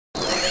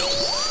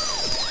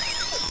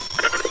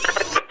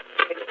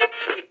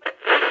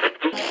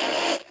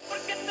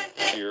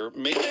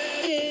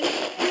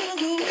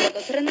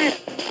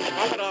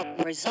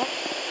result.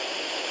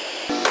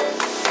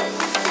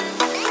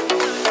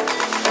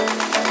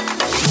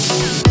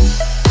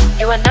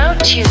 You are now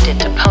tuned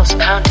into Pulse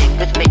Pounding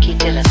with Mickey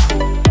Dillon.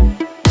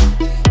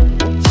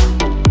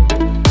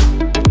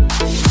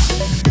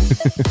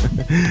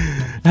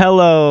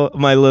 Hello,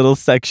 my little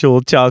sexual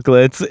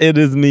chocolates. It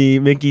is me,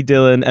 Mickey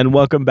Dillon, and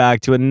welcome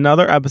back to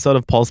another episode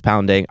of Pulse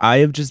Pounding. I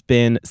have just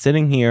been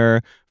sitting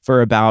here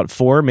for about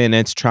 4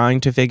 minutes trying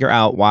to figure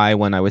out why,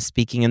 when I was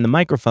speaking in the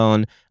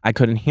microphone, I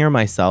couldn't hear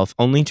myself,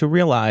 only to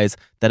realize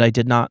that I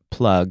did not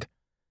plug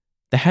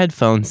the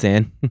headphones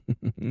in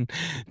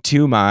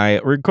to my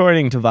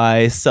recording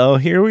device. So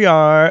here we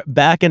are,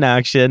 back in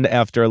action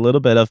after a little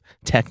bit of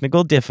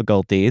technical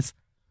difficulties.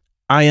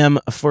 I am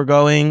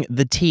foregoing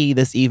the tea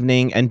this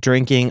evening and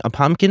drinking a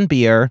pumpkin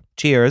beer.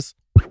 Cheers.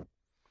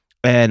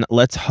 And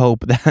let's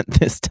hope that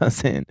this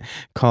doesn't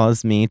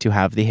cause me to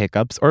have the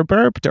hiccups or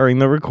burp during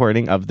the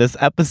recording of this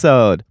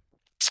episode.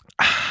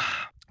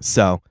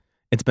 So,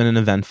 it's been an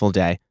eventful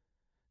day.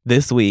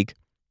 This week,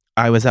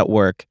 I was at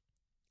work,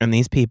 and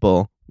these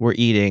people were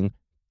eating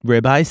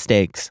ribeye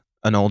steaks,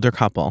 an older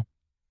couple,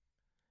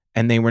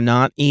 and they were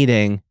not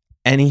eating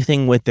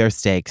anything with their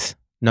steaks.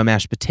 No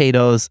mashed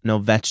potatoes, no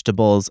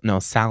vegetables, no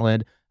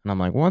salad. And I'm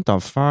like, what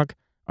the fuck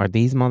are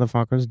these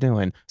motherfuckers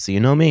doing? So you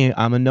know me,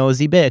 I'm a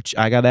nosy bitch.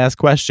 I gotta ask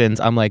questions.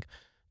 I'm like,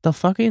 the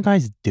fuck are you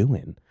guys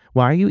doing?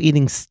 Why are you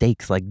eating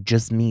steaks like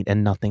just meat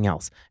and nothing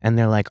else? And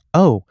they're like,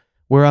 oh,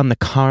 we're on the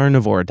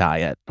carnivore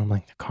diet. I'm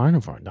like, the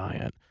carnivore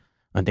diet?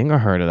 I think I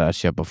heard of that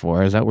shit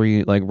before. Is that where you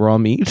eat like raw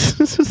meat?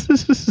 Because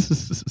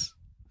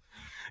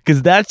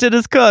that shit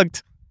is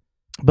cooked.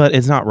 But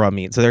it's not raw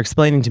meat. So they're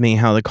explaining to me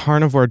how the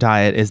carnivore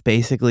diet is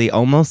basically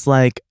almost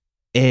like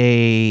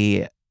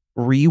a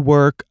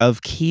rework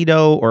of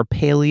keto or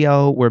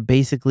paleo, where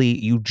basically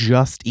you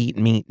just eat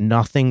meat,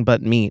 nothing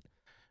but meat.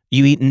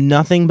 You eat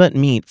nothing but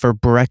meat for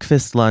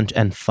breakfast, lunch,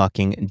 and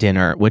fucking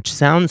dinner, which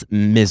sounds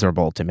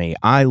miserable to me.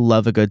 I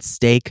love a good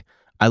steak.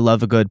 I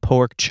love a good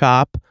pork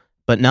chop.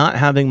 But not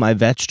having my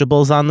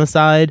vegetables on the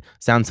side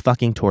sounds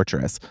fucking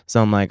torturous.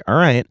 So I'm like, all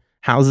right,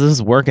 how's this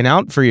working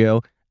out for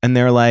you? And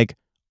they're like,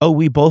 oh,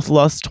 we both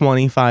lost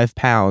 25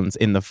 pounds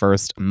in the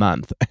first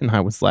month. And I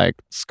was like,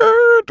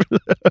 skirt.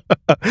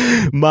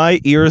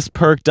 My ears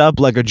perked up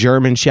like a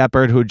German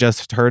shepherd who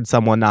just heard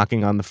someone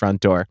knocking on the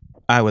front door.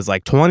 I was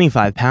like,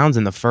 25 pounds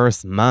in the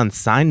first month.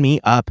 Sign me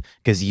up,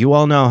 because you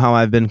all know how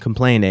I've been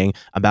complaining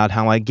about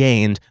how I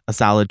gained a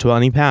solid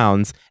 20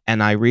 pounds.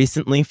 And I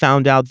recently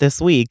found out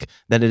this week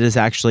that it is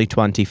actually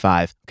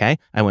 25. Okay.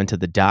 I went to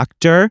the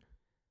doctor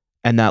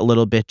and that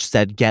little bitch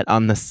said, get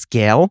on the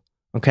scale.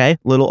 Okay,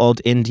 little old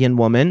Indian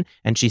woman.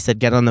 And she said,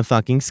 get on the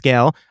fucking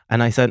scale.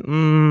 And I said,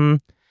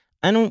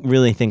 I don't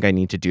really think I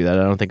need to do that.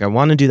 I don't think I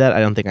want to do that.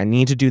 I don't think I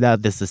need to do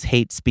that. This is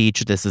hate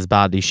speech. This is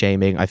body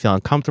shaming. I feel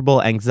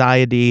uncomfortable,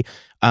 anxiety,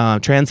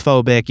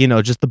 transphobic,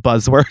 just the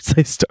buzzwords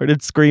I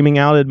started screaming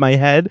out in my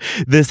head.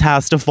 This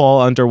has to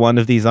fall under one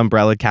of these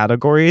umbrella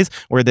categories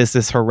where this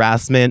is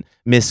harassment,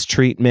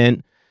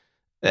 mistreatment,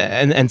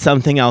 and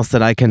something else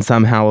that I can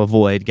somehow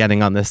avoid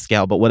getting on this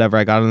scale. But whatever,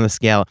 I got on the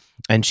scale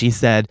and she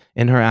said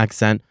in her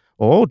accent,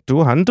 oh,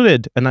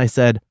 200. And I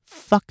said,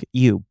 fuck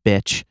you,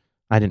 bitch.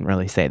 I didn't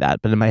really say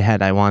that, but in my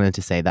head, I wanted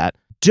to say that.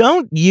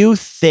 Don't you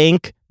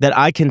think that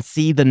I can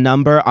see the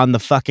number on the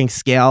fucking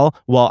scale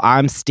while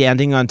I'm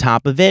standing on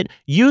top of it?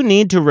 You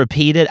need to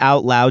repeat it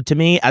out loud to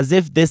me as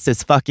if this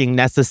is fucking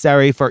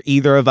necessary for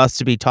either of us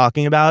to be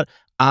talking about.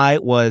 I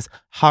was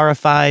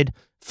horrified,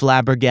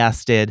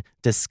 flabbergasted,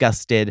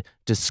 disgusted,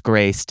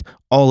 disgraced,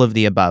 all of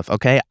the above,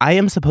 okay? I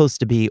am supposed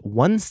to be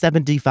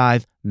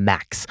 175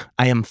 max.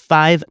 I am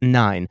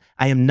 5'9".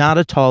 I am not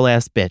a tall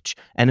ass bitch.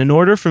 And in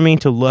order for me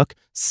to look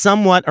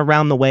somewhat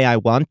around the way I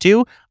want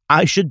to,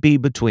 I should be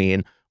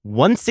between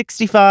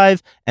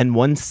 165 and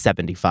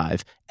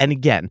 175. And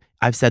again,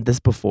 I've said this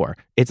before.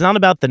 It's not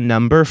about the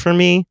number for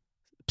me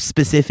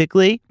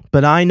specifically,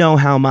 but I know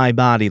how my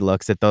body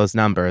looks at those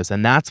numbers,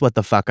 and that's what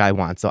the fuck I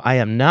want. So I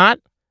am not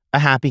a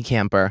happy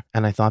camper.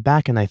 And I thought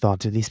back and I thought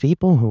to these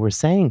people who were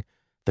saying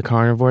the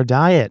carnivore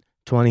diet,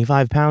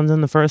 25 pounds in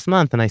the first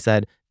month. And I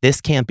said,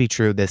 this can't be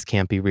true. This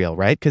can't be real,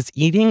 right? Because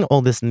eating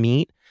all this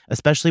meat,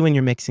 especially when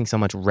you're mixing so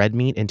much red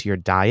meat into your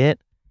diet,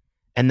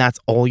 and that's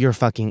all you're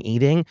fucking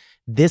eating,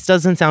 this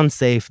doesn't sound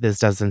safe. This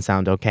doesn't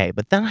sound okay.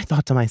 But then I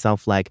thought to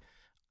myself, like,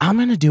 I'm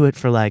going to do it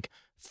for like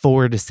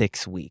 4 to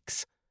 6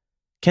 weeks.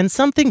 Can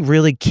something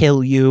really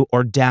kill you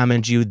or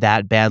damage you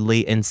that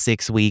badly in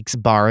 6 weeks,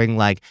 barring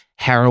like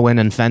heroin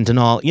and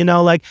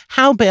fentanyl? Like,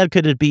 how bad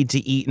could it be to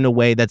eat in a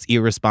way that's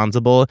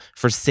irresponsible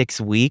for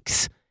 6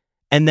 weeks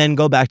and then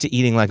go back to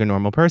eating like a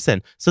normal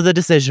person? So the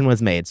decision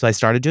was made. So I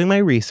started doing my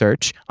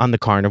research on the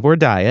carnivore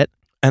diet,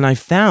 and I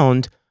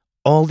found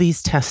all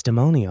these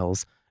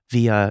testimonials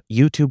via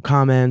YouTube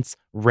comments,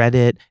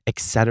 Reddit,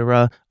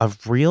 etc.,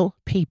 of real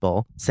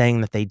people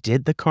saying that they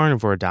did the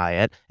carnivore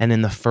diet, and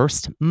in the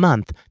first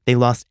month, they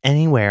lost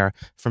anywhere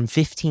from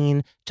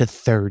 15 to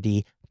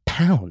 30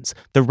 pounds.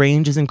 The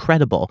range is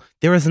incredible.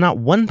 There is not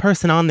one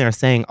person on there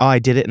saying, oh, I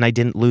did it and I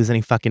didn't lose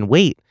any fucking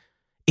weight.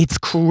 It's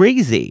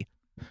crazy.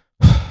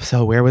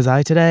 So where was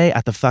I today?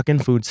 At the fucking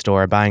food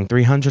store buying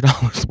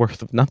 $300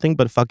 worth of nothing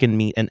but fucking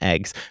meat and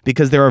eggs,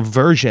 because there are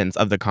versions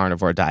of the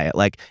carnivore diet.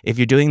 Like if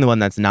you're doing the one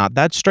that's not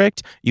that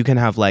strict, you can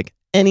have like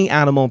any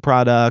animal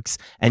products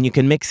and you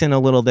can mix in a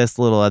little this,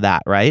 little of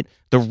that, right?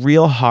 The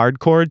real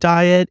hardcore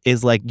diet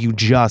is like you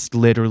just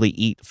literally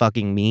eat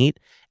fucking meat,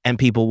 and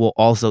people will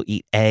also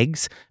eat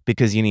eggs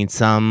because you need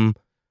something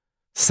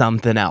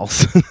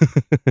else.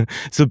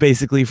 So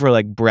basically for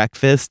like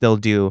breakfast, they'll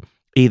do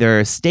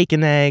either steak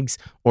and eggs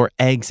or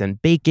eggs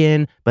and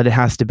bacon, but it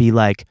has to be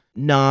like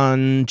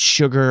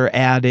non-sugar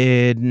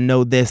added,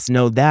 no this,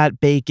 no that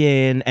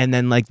bacon. And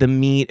then like the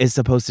meat is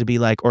supposed to be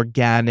like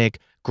organic,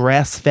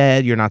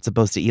 grass-fed. You're not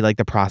supposed to eat like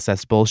the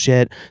processed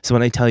bullshit. So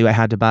when I tell you I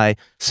had to buy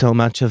so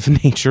much of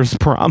Nature's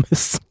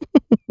Promise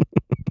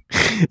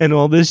and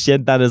all this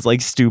shit that is like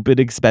stupid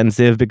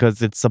expensive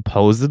because it's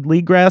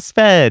supposedly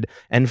grass-fed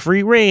and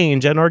free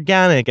range and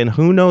organic, and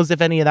who knows if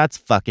any of that's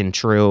fucking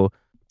true.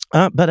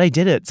 But I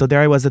did it. So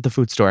there I was at the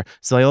food store.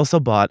 So I also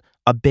bought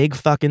a big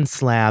fucking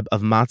slab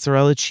of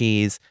mozzarella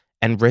cheese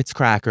and Ritz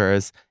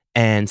crackers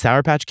and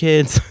Sour Patch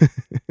Kids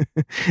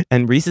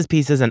and Reese's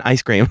Pieces and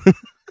ice cream.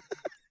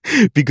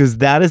 Because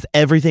that is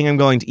everything I'm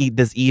going to eat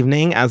this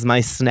evening as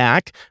my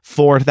snack,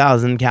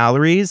 4,000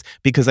 calories,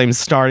 because I'm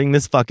starting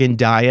this fucking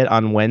diet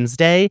on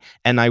Wednesday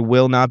and I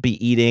will not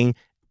be eating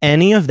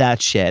any of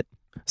that shit.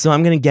 So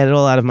I'm going to get it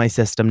all out of my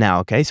system now,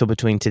 okay? So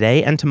between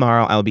today and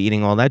tomorrow, I'll be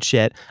eating all that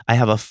shit. I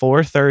have a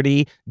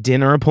 4:30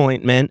 dinner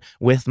appointment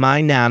with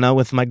my nana,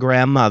 with my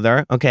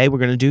grandmother, okay? We're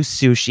going to do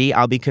sushi.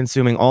 I'll be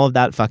consuming all of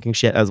that fucking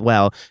shit as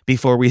well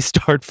before we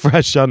start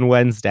fresh on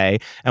Wednesday.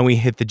 And we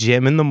hit the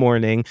gym in the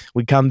morning.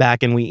 We come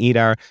back and we eat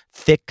our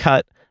thick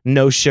cut,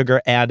 no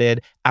sugar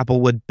added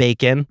Applewood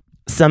bacon,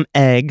 some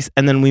eggs,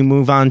 and then we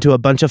move on to a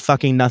bunch of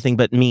fucking nothing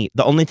but meat.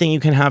 The only thing you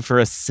can have for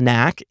a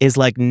snack is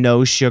like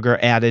no sugar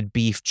added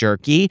beef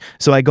jerky.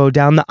 So I go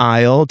down the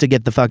aisle to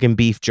get the fucking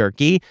beef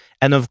jerky.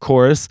 And of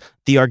course,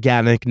 the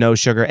organic no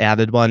sugar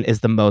added one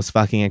is the most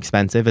fucking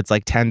expensive. It's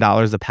like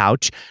 $10 a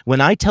pouch. When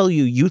I tell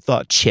you, you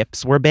thought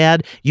chips were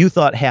bad, you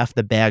thought half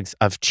the bags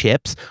of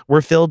chips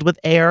were filled with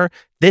air.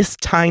 This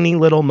tiny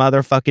little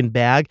motherfucking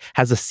bag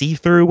has a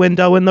see-through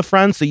window in the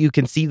front so you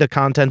can see the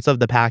contents of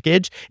the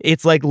package.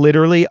 It's like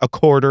literally a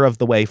quarter of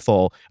the way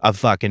full of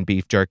fucking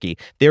beef jerky.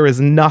 There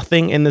is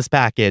nothing in this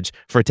package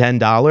for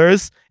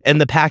 $10, and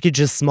the package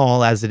is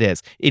small as it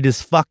is. It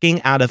is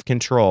fucking out of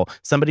control.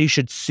 Somebody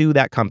should sue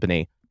that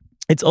company.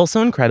 It's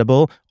also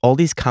incredible, all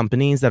these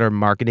companies that are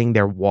marketing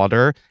their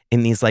water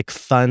in these like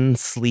fun,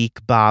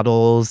 sleek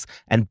bottles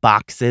and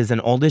boxes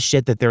and all this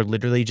shit that they're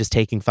literally just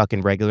taking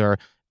fucking regular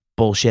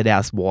bullshit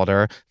ass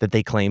water that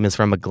they claim is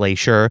from a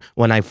glacier,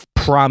 when I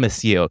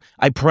promise you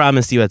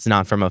it's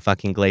not from a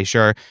fucking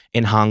glacier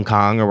in Hong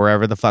Kong or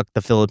wherever the fuck,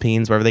 the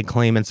Philippines, wherever they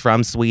claim it's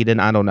from, Sweden,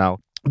 I don't know.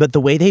 But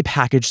the way they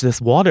package this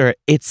water,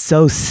 it's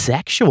so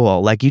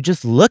sexual. Like you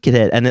just look at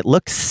it and it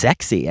looks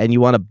sexy and you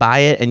want to buy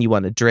it and you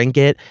want to drink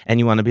it and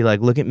you want to be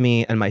like, look at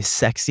me and my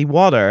sexy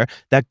water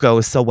that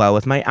goes so well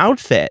with my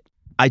outfit.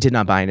 I did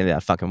not buy any of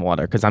that fucking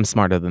water because I'm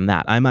smarter than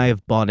that. I might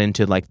have bought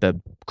into like the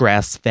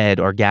grass-fed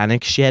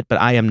organic shit, but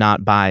I am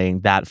not buying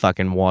that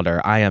fucking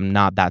water. I am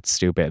not that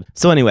stupid.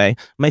 So anyway,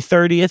 my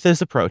 30th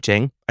is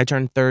approaching. I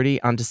turned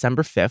 30 on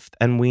December 5th,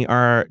 and we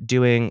are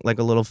doing like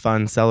a little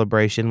fun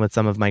celebration with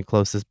some of my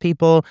closest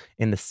people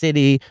in the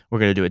city. We're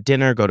going to do a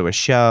dinner, go to a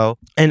show,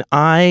 and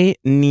I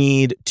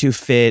need to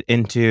fit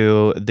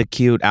into the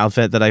cute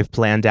outfit that I've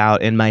planned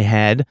out in my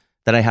head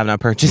that I have not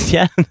purchased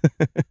yet.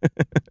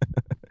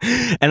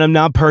 And I'm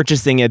not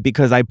purchasing it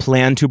because I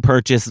plan to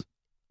purchase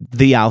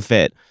the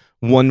outfit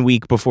 1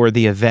 week before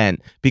the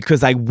event,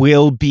 because I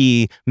will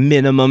be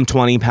minimum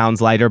 20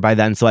 pounds lighter by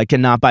then. So I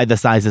cannot buy the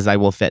sizes I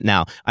will fit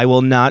now. I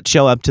will not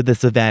show up to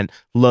this event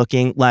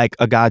looking like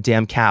a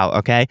goddamn cow.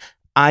 Okay.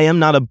 I am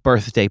not a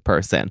birthday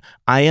person.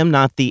 I am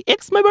not the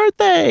it's my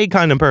birthday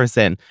kind of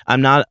person.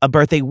 I'm not a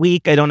birthday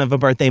week. I don't have a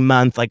birthday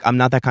month. Like I'm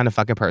not that kind of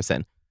fucking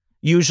person.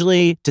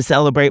 Usually, to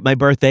celebrate my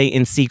birthday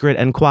in secret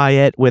and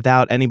quiet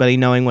without anybody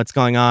knowing what's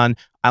going on,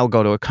 I'll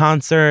go to a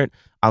concert,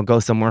 I'll go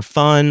somewhere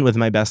fun with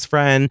my best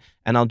friend,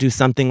 and I'll do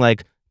something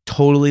like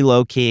totally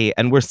low key.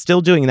 And we're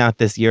still doing that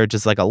this year,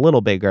 just like a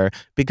little bigger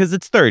because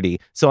it's 30.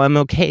 So I'm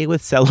okay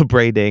with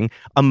celebrating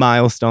a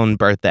milestone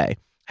birthday.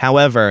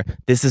 However,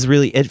 this is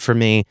really it for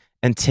me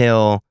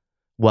until,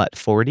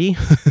 40?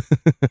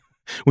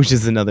 Which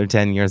is another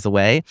 10 years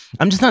away.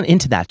 I'm just not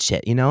into that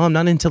shit, you know? I'm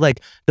not into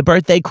like the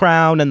birthday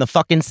crown and the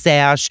fucking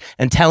sash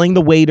and telling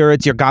the waiter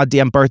it's your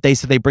goddamn birthday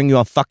so they bring you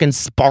a fucking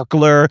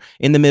sparkler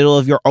in the middle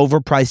of your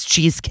overpriced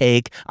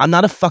cheesecake. I'm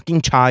not a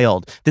fucking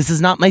child. This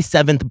is not my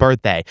 7th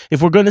birthday.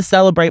 If we're going to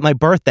celebrate my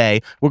birthday,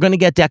 we're going to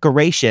get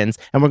decorations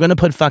and we're going to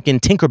put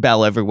fucking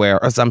Tinkerbell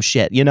everywhere or some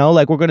shit, you know?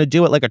 Like we're going to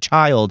do it like a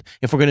child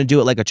if we're going to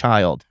do it like a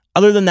child.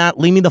 Other than that,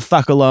 leave me the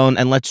fuck alone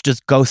and let's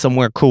just go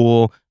somewhere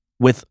cool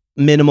with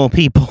minimal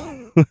people.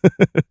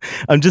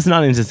 I'm just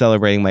not into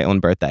celebrating my own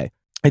birthday.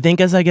 I think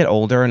as I get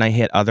older and I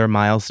hit other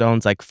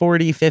milestones like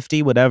 40,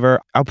 50, whatever,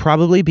 I'll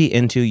probably be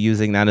into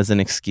using that as an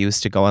excuse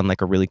to go on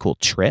like a really cool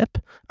trip.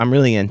 I'm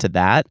really into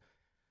that.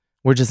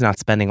 We're just not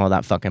spending all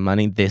that fucking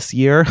money this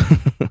year.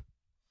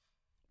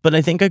 But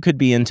I think I could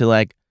be into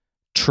like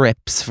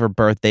trips for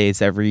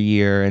birthdays every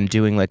year and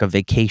doing like a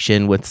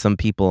vacation with some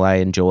people I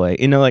enjoy.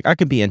 You know, like I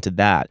could be into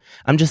that.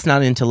 I'm just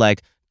not into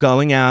like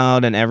going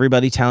out and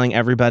everybody telling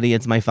everybody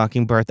it's my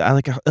fucking birthday. I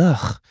like,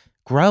 ugh,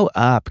 grow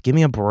up. Give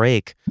me a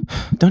break.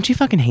 Don't you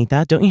fucking hate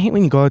that? Don't you hate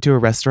when you go out to a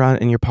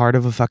restaurant and you're part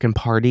of a fucking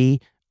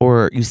party,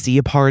 or you see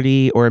a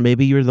party, or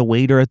maybe you're the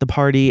waiter at the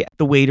party?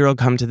 The waiter will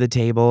come to the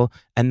table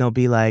and they'll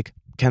be like,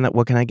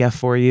 what can I get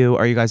for you?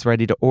 Are you guys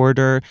ready to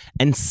order?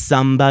 And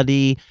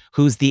somebody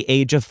who's the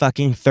age of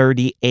fucking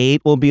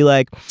 38 will be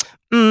like,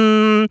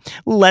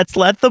 let's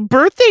let the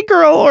birthday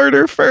girl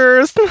order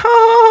first.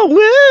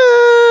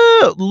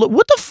 Oh, woo.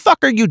 What the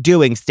fuck are you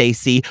doing,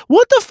 Stacy?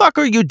 What the fuck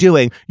are you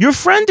doing? Your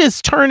friend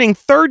is turning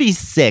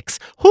 36.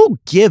 Who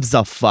gives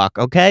a fuck,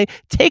 okay?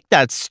 Take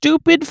that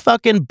stupid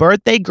fucking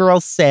birthday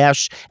girl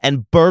sash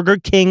and Burger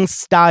King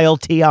style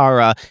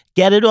tiara.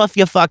 Get it off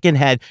your fucking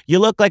head. You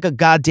look like a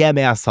goddamn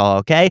asshole,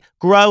 okay?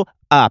 Grow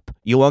up.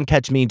 You won't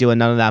catch me doing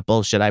none of that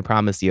bullshit, I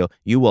promise you.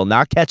 You will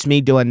not catch me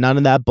doing none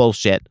of that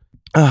bullshit.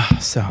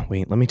 So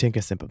wait, let me take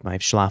a sip of my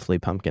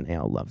Schlafly pumpkin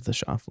ale. Love the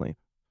Schlafly.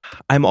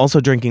 I'm also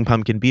drinking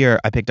pumpkin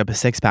beer. I picked up a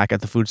 6-pack at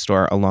the food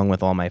store along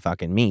with all my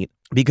fucking meat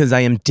because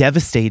I am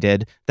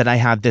devastated that I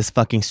had this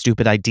fucking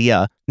stupid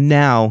idea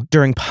now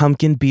during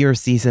pumpkin beer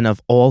season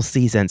of all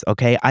seasons,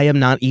 okay? I am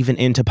not even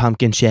into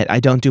pumpkin shit.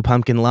 I don't do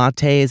pumpkin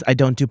lattes. I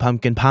don't do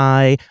pumpkin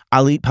pie.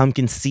 I'll eat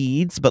pumpkin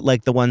seeds, but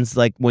like the ones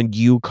like when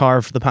you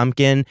carve the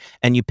pumpkin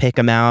and you pick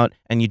them out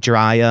and you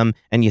dry them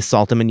and you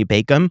salt them and you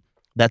bake them.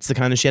 That's the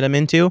kind of shit I'm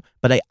into,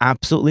 but I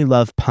absolutely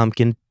love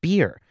pumpkin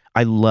beer.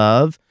 I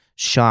love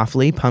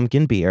Schlafly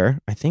pumpkin beer.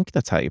 I think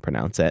that's how you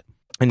pronounce it.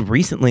 And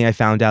recently I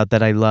found out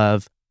that I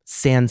love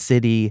Sand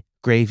City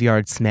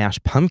Graveyard Smash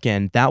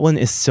Pumpkin. That one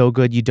is so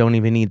good you don't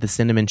even need the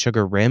cinnamon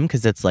sugar rim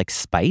because it's like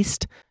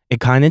spiced. It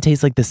kind of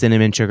tastes like the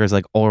cinnamon sugar is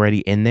like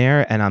already in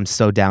there, and I'm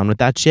so down with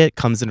that shit.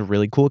 Comes in a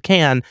really cool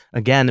can.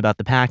 Again, about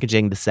the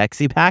packaging. The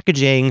sexy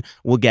packaging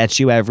will get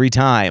you every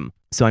time.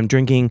 So I'm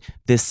drinking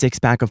this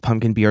 6-pack of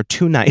pumpkin beer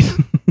tonight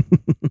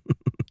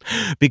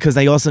because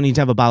I also need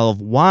to have a bottle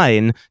of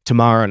wine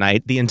tomorrow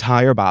night, the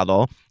entire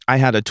bottle. I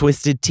had a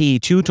Twisted Tea,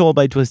 2 Told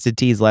by Twisted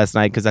Teas last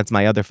night because that's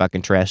my other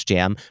fucking trash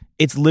jam.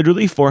 It's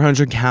literally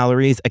 400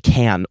 calories a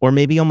can, or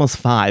maybe almost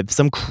 5,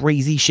 some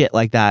crazy shit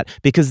like that,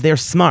 because they're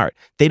smart.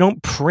 They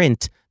don't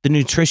print the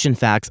nutrition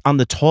facts on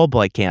the tall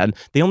boy can.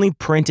 They only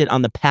print it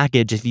on the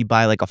package if you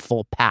buy like a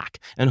full pack.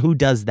 And who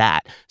does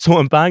that? So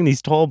I'm buying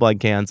these tall boy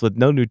cans with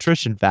no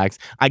nutrition facts.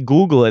 I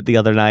Google it the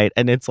other night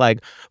and it's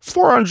like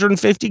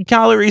 450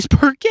 calories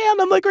per can.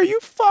 I'm like, are you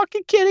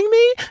fucking kidding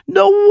me?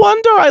 No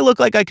wonder I look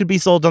like I could be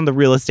sold on the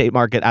real estate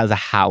market as a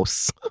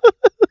house.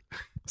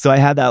 So I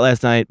had that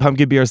last night.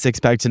 Pumpkin beer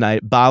 6-pack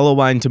tonight. Bottle of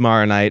wine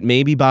tomorrow night.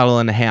 Maybe bottle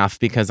and a half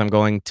because I'm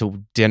going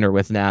to dinner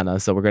with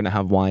Nana. So we're going to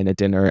have wine at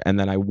dinner. And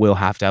then I will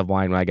have to have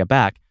wine when I get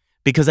back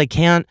because I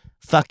can't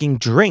fucking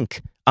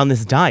drink on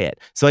this diet.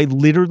 So I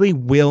literally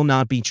will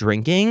not be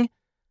drinking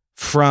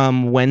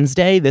from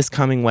Wednesday, this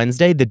coming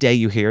Wednesday, the day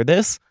you hear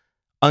this,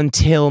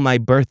 until my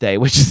birthday,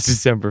 which is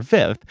December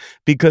 5th.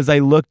 Because I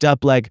looked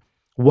up like,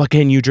 what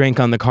can you drink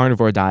on the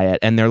carnivore diet?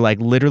 And they're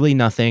like, literally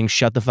nothing.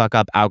 Shut the fuck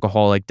up,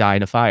 alcoholic, die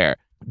in a fire.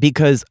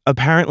 Because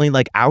apparently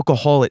like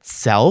alcohol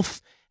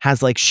itself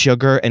has like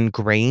sugar and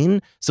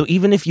grain. So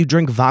even if you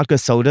drink vodka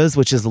sodas,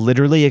 which is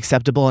literally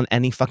acceptable on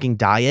any fucking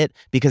diet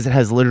because it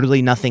has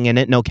literally nothing in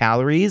it, no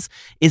calories,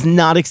 is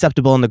not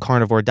acceptable in the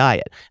carnivore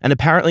diet. And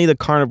apparently the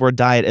carnivore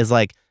diet is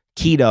like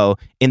keto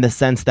in the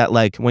sense that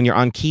like when you're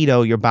on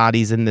keto, your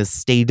body's in this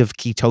state of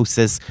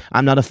ketosis.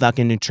 I'm not a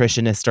fucking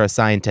nutritionist or a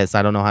scientist.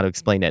 I don't know how to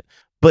explain it.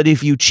 But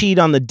if you cheat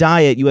on the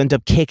diet, you end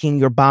up kicking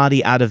your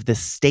body out of this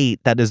state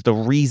that is the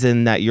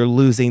reason that you're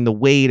losing the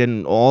weight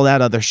and all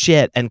that other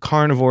shit. And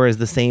carnivore is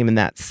the same in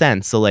that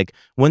sense. So like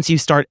once you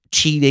start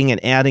cheating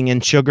and adding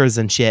in sugars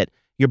and shit,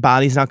 your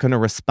body's not going to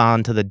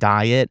respond to the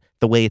diet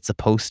the way it's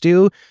supposed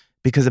to,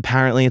 because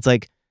apparently it's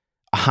like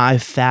a high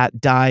fat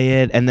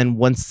diet. And then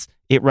once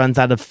it runs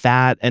out of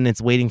fat and it's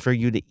waiting for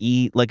you to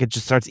eat, like it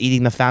just starts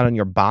eating the fat on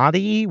your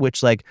body,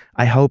 which like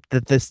I hope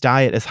that this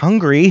diet is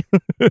hungry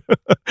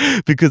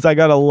because I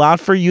got a lot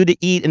for you to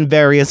eat in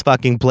various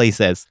fucking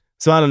places.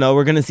 So I don't know.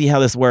 We're going to see how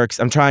this works.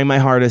 I'm trying my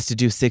hardest to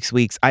do 6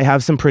 weeks. I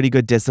have some pretty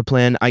good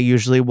discipline. I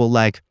usually will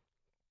like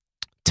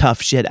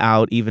tough shit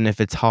out, even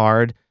if it's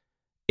hard,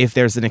 if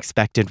there's an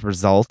expected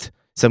result.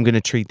 So I'm going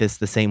to treat this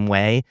the same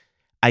way.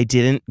 I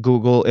didn't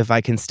Google if I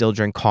can still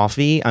drink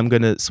coffee. I'm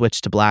going to switch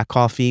to black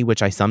coffee,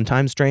 which I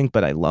sometimes drink,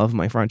 but I love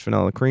my French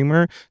vanilla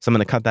creamer. So I'm going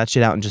to cut that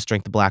shit out and just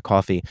drink the black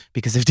coffee.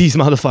 Because if these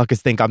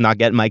motherfuckers think I'm not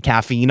getting my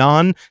caffeine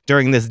on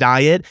during this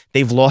diet,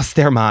 they've lost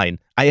their mind.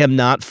 I am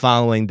not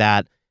following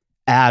that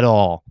at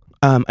all.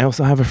 I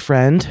also have a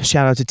friend,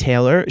 shout out to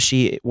Taylor.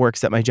 She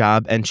works at my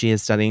job and she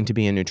is studying to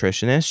be a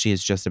nutritionist. She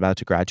is just about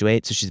to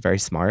graduate, so she's very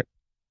smart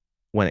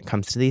when it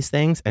comes to these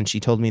things. And she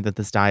told me that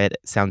this diet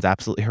sounds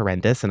absolutely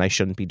horrendous and I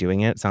shouldn't be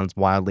doing it. It sounds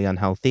wildly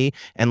unhealthy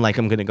and like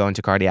I'm going to go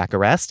into cardiac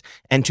arrest.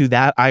 And to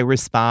that, I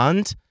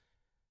respond,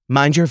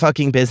 mind your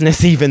fucking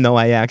business, even though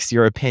I asked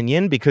your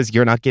opinion, because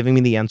you're not giving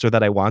me the answer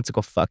that I want, so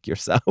go fuck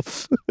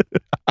yourself.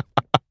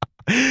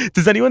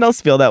 Does anyone else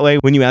feel that way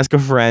when you ask a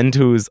friend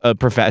who's a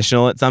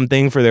professional at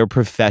something for their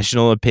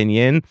professional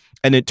opinion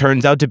and it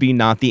turns out to be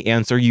not the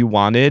answer you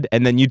wanted,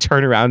 and then you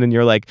turn around and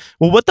you're like,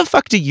 well, what the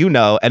fuck do you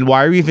know, and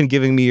why are you even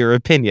giving me your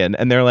opinion?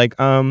 And they're like,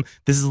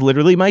 this is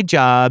literally my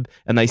job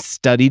and I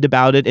studied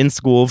about it in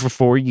school for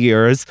 4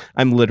 years.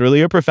 I'm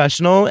literally a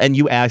professional and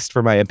you asked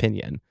for my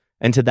opinion.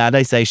 And to that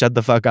I say, shut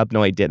the fuck up.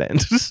 No, I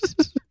didn't.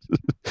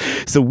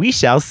 So we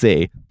shall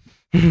see.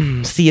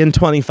 See you in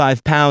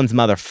 25 pounds,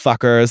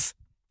 motherfuckers.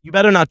 You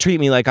better not treat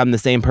me like I'm the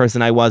same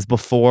person I was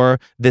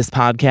before this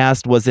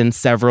podcast was in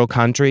several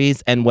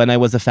countries and when I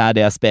was a fat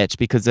ass bitch,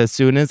 because as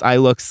soon as I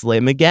look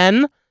slim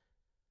again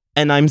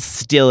and I'm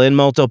still in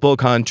multiple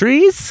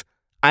countries,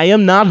 I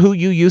am not who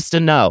you used to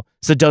know.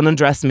 So don't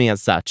address me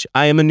as such.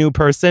 I am a new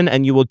person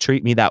and you will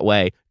treat me that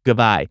way.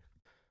 Goodbye.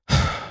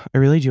 I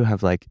really do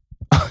have like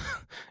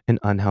an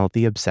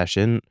unhealthy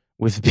obsession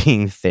with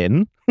being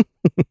thin.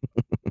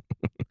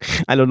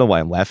 I don't know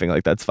why I'm laughing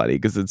like that's funny,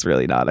 because it's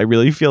really not. I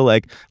really feel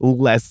like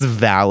less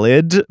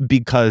valid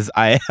because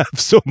I have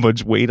so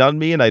much weight on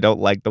me and I don't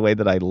like the way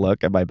that I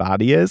look and my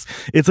body is.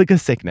 It's like a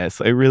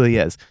sickness. It really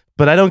is.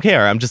 But I don't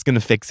care. I'm just going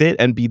to fix it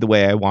and be the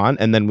way I want,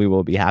 and then we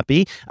will be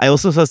happy. I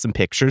also saw some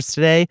pictures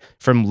today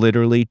from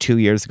literally 2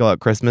 years ago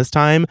at Christmas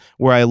time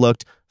where I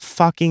looked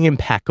fucking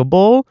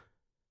impeccable.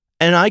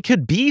 And I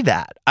could be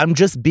that. I'm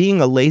just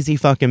being a lazy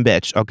fucking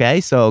bitch,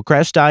 okay? So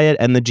crash diet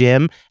and the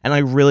gym, and I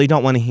really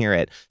don't want to hear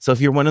it. So if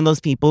you're one of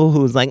those people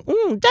who's like,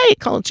 diet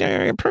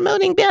culture,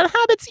 promoting bad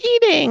habits,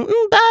 eating,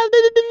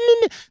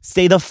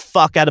 stay the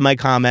fuck out of my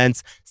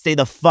comments. Stay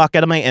the fuck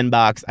out of my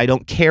inbox. I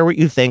don't care what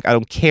you think. I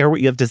don't care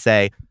what you have to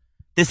say.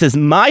 This is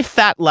my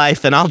fat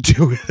life, and I'll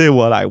do with it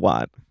what I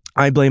want.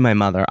 I blame my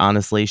mother,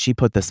 honestly. She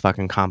put this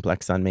fucking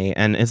complex on me,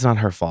 and it's not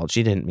her fault.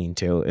 She didn't mean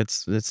to.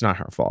 It's not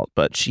her fault,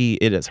 but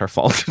it is her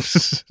fault.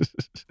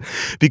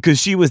 Because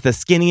she was the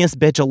skinniest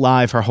bitch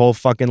alive her whole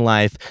fucking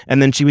life,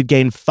 and then she would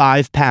gain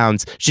 5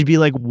 pounds. She'd be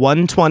like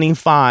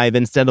 125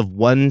 instead of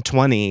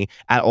 120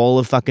 at all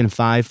of fucking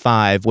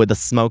 5'5" with a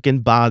smoking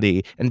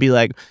body, and be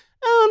like,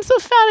 oh, I'm so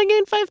fat, I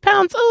gained 5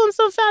 pounds. Oh, I'm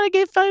so fat, I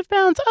gained 5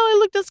 pounds. Oh, I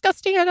look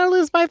disgusting, I gotta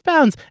lose 5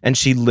 pounds. And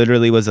she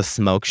literally was a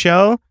smoke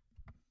show.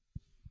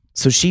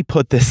 So she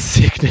put this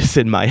sickness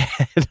in my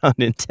head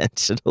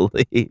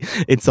unintentionally.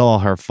 It's all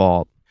her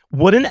fault.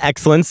 What an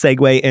excellent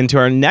segue into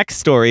our next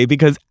story,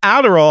 because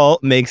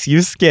Adderall makes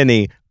you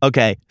skinny.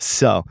 Okay,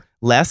 so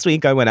last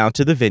week I went out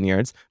to the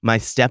vineyards. My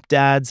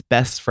stepdad's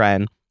best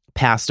friend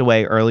passed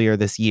away earlier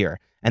this year,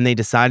 and they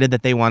decided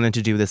that they wanted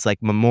to do this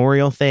like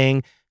memorial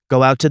thing,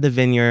 go out to the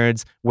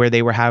vineyards where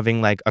they were having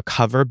like a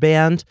cover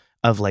band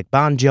of like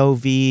Bon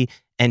Jovi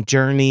and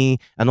Journey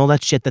and all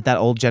that shit that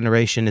old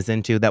generation is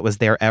into. That was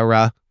their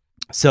era.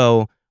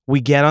 So we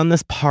get on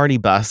this party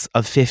bus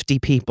of 50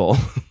 people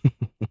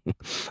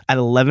at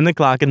 11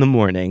 o'clock in the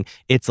morning.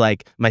 It's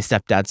like my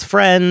stepdad's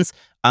friends,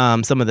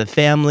 some of the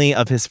family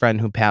of his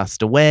friend who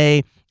passed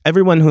away,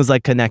 everyone who's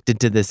like connected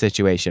to this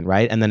situation,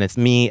 right? And then it's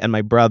me and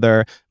my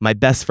brother, my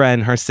best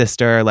friend, her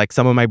sister, like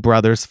some of my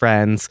brother's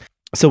friends.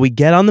 So we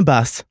get on the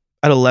bus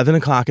at 11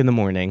 o'clock in the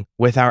morning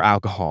with our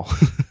alcohol.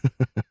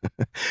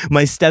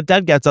 My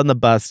stepdad gets on the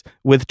bus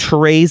with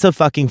trays of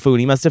fucking food.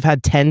 He must have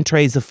had 10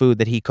 trays of food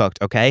that he cooked,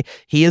 okay?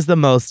 He is the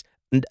most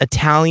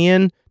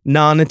Italian,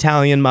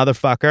 non-Italian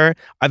motherfucker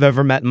I've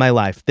ever met in my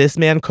life. This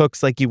man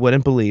cooks like you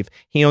wouldn't believe.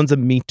 He owns a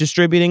meat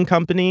distributing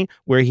company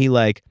where he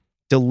like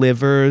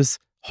delivers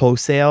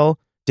wholesale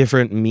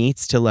different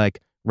meats to like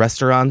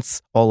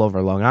restaurants all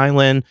over Long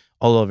Island,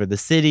 all over the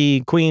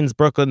city, Queens,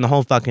 Brooklyn, the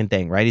whole fucking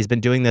thing, right? He's been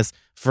doing this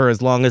for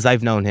as long as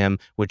I've known him,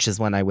 which is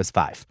when I was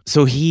 5.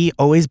 So he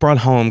always brought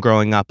home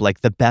growing up like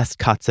the best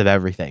cuts of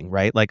everything,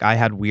 right? Like I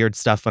had weird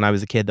stuff when I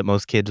was a kid that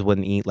most kids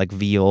wouldn't eat, like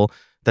veal.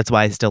 That's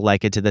why I still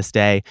like it to this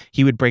day.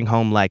 He would bring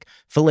home like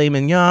filet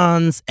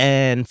mignons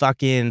and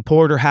fucking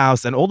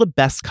porterhouse and all the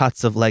best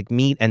cuts of like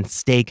meat and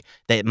steak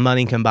that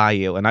money can buy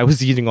you. And I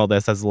was eating all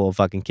this as a little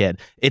fucking kid.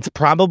 It's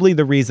probably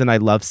the reason I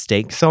love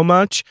steak so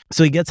much.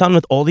 So he gets on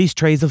with all these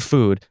trays of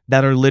food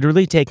that are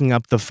literally taking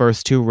up the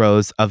first 2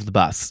 rows of the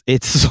bus.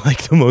 It's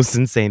like the most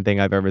insane thing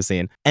I've ever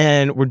seen.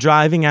 And we're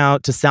driving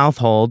out to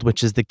Southold,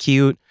 which is the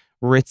cute,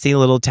 ritzy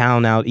little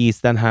town out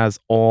east that has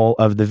all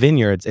of the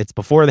vineyards. It's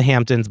before the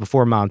Hamptons,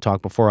 before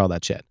Montauk, before all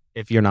that shit,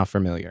 if you're not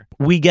familiar.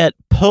 We get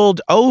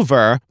pulled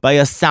over by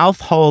a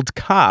Southold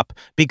cop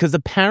because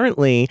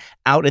apparently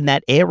out in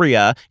that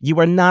area, you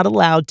are not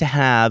allowed to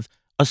have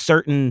a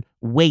certain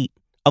weight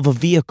of a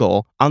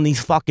vehicle on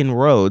these fucking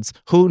roads.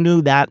 Who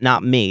knew that?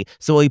 Not me.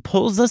 So he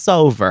pulls us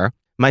over.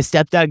 My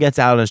stepdad gets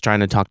out and is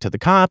trying to talk to the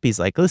cop. He's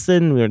like,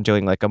 listen, we're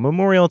doing like a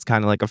memorial. It's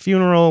kind of like a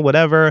funeral,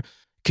 whatever.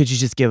 Could you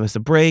just give us a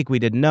break? We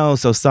didn't know.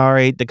 So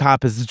sorry. The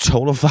cop is a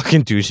total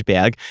fucking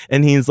douchebag.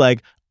 And he's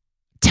like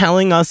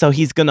telling us how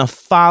he's going to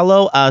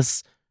follow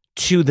us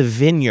to the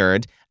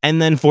vineyard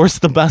and then force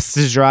the bus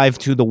to drive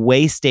to the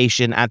way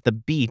station at the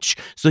beach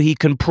so he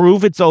can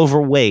prove it's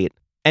overweight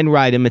and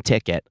write him a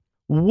ticket.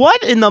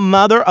 What in the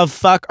mother of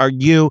fuck are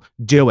you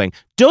doing?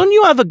 Don't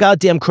you have a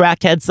goddamn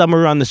crackhead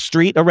somewhere on the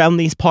street around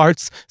these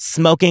parts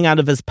smoking out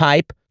of his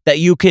pipe that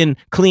you can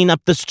clean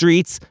up the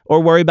streets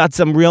or worry about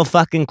some real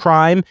fucking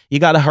crime? You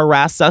got to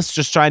harass us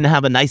just trying to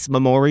have a nice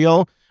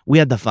memorial? We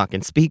had the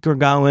fucking speaker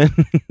going.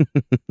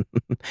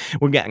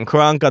 We're getting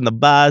crunk on the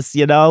bus,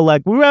 you know?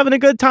 Like, we were having a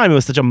good time. It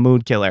was such a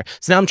mood killer.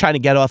 So now I'm trying to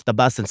get off the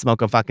bus and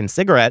smoke a fucking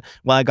cigarette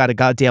while I got to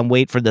goddamn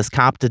wait for this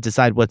cop to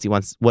decide what he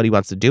wants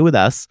to do with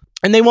us.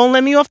 And they won't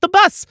let me off the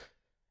bus.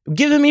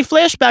 Giving me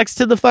flashbacks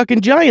to the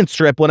fucking Giants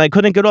trip when I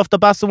couldn't get off the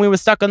bus when we were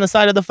stuck on the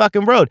side of the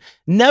fucking road.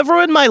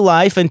 Never in my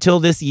life until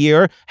this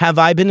year have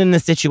I been in a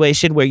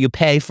situation where you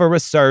pay for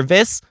a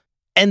service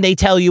and they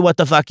tell you what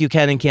the fuck you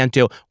can and can't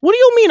do. What do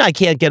you mean I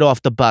can't get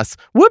off the bus?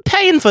 We're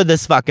paying for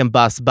this fucking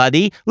bus,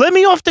 buddy. Let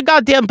me off the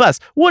goddamn bus.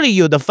 What are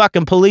you, the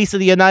fucking police of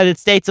the United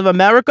States of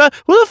America?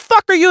 Who the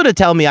fuck are you to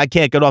tell me I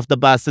can't get off the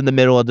bus in the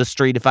middle of the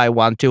street if I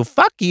want to?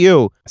 Fuck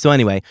you. So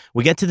anyway,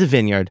 we get to the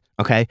Vineyard,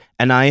 okay?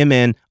 And I am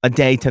in a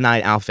day to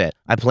night outfit.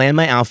 I planned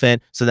my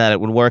outfit so that it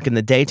would work in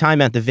the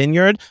daytime at the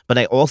Vineyard, but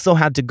I also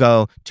had to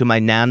go to my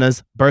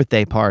Nana's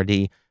birthday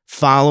party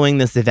following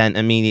this event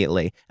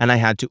immediately. And I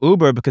had to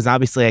Uber because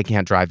obviously I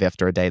can't drive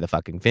after a day of the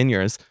fucking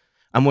Vineyards.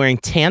 I'm wearing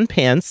tan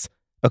pants,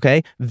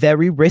 okay?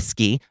 Very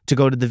risky to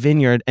go to the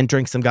Vineyard and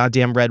drink some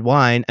goddamn red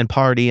wine and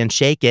party and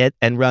shake it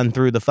and run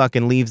through the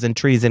fucking leaves and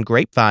trees and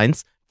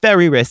grapevines.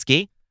 Very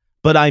risky.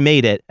 But I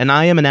made it, and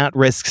I am an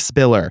at-risk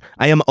spiller.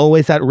 I am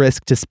always at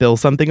risk to spill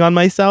something on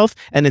myself,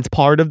 and it's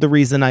part of the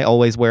reason I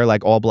always wear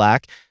like all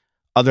black,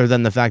 other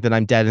than the fact that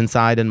I'm dead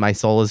inside and my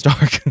soul is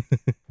dark.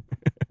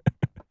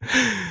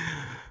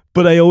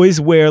 But I always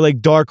wear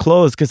like dark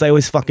clothes because I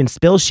always fucking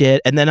spill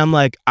shit. And then I'm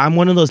like, I'm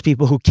one of those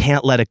people who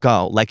can't let it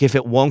go. Like if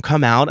it won't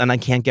come out and I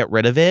can't get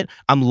rid of it,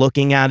 I'm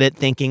looking at it,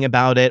 thinking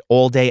about it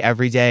all day,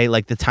 every day,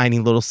 like the tiny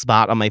little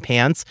spot on my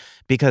pants,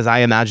 because I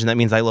imagine that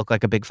means I look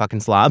like a big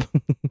fucking slob.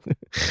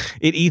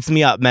 It eats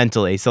me up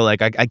mentally. So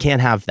like I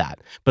can't have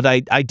that. But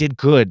I did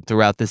good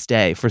throughout this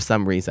day for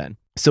some reason.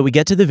 So we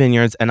get to the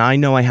Vineyards, and I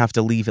know I have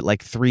to leave at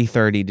like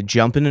 3:30 to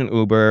jump in an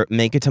Uber,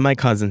 make it to my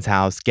cousin's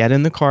house, get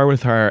in the car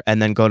with her,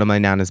 and then go to my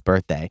Nana's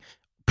birthday.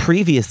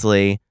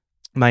 Previously,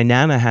 my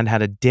Nana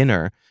had a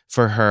dinner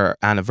for her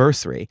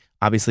anniversary.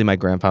 Obviously, my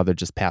grandfather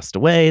just passed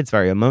away. It's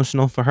very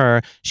emotional for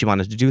her. She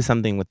wanted to do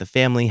something with the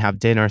family, have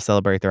dinner,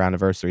 celebrate their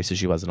anniversary so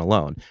she wasn't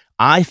alone.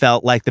 I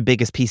felt like the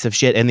biggest piece of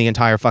shit in the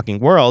entire fucking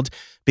world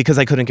because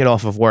I couldn't get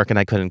off of work and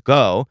I couldn't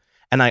go.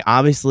 And I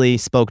obviously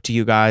spoke to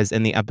you guys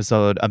in the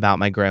episode about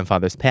my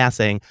grandfather's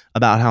passing,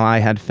 about how I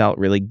had felt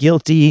really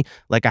guilty,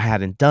 like I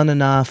hadn't done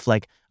enough,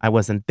 like I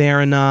wasn't there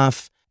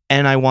enough.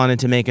 And I wanted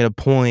to make it a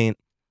point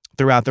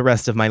throughout the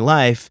rest of my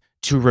life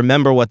to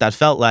remember what that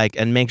felt like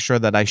and make sure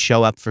that I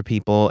show up for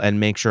people and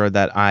make sure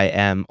that I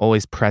am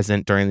always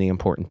present during the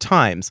important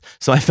times.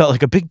 So I felt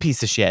like a big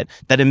piece of shit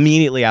that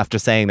immediately after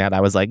saying that,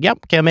 I was like,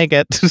 yep, can't make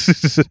it.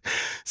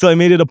 So I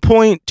made it a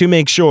point to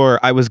make sure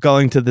I was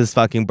going to this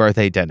fucking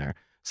birthday dinner.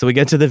 So we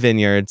get to the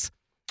Vineyards.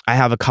 I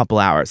have a couple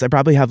hours. I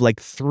probably have like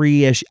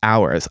 3-ish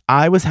hours.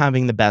 I was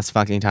having the best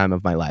fucking time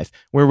of my life.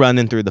 We're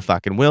running through the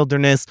fucking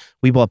wilderness.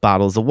 We bought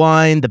bottles of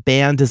wine. The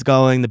band is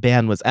going. The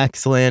band was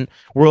excellent.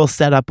 We're all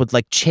set up with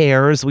like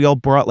chairs. We all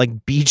brought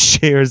like beach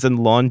chairs and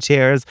lawn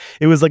chairs.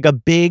 It was like a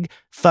big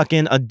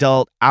fucking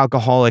adult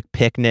alcoholic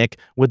picnic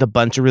with a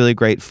bunch of really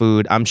great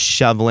food. I'm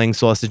shoveling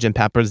sausage and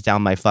peppers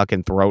down my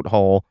fucking throat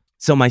hole.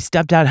 So my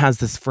stepdad has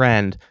this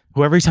friend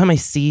who every time I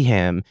see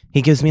him,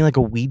 he gives me like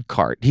a weed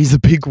cart. He's a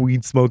big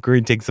weed smoker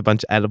and takes a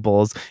bunch of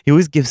edibles. He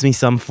always gives me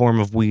some form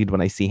of weed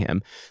when I see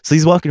him. So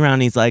he's walking around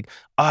and he's like,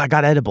 oh, I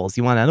got edibles.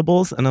 You want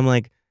edibles? And I'm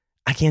like,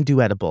 I can't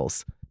do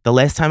edibles. The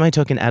last time I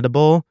took an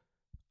edible,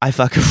 I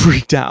fucking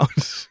freaked out.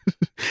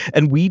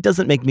 And weed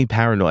doesn't make me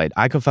paranoid.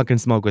 I could fucking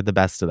smoke with the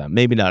best of them.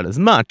 Maybe not as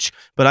much,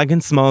 but I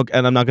can smoke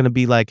and I'm not going to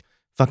be like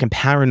fucking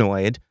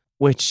paranoid,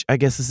 which I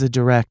guess is a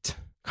direct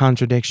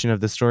contradiction of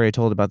the story I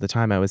told about the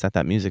time I was at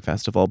that music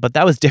festival, but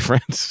that was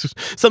different.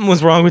 Something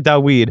was wrong with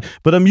that weed,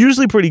 but I'm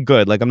usually pretty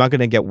good. Like I'm not going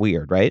to get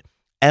weird, right?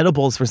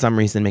 Edibles for some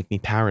reason make me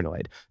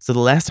paranoid. So the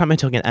last time I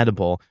took an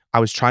edible,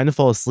 I was trying to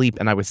fall asleep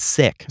and I was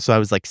sick. So I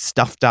was like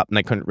stuffed up and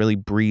I couldn't really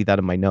breathe out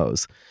of my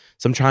nose.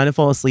 So I'm trying to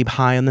fall asleep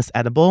high on this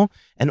edible.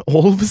 And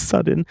all of a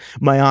sudden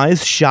my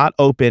eyes shot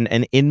open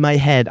and in my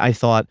head, I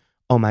thought,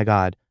 oh my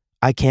God,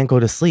 I can't go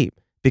to sleep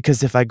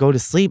because if I go to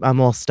sleep, I'm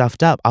all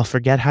stuffed up. I'll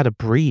forget how to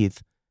breathe.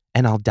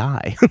 And I'll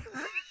die.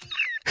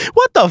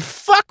 What the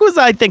fuck was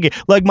I thinking?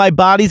 Like my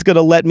body's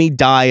gonna let me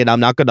die and I'm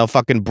not gonna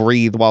fucking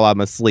breathe while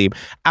I'm asleep.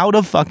 Out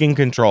of fucking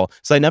control.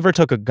 So I never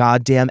took a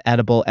goddamn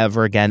edible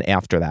ever again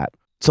after that.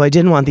 So I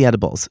didn't want the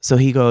edibles. So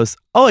he goes,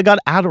 oh, I got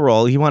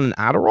Adderall. You want an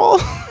Adderall?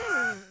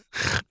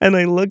 And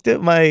I looked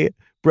at my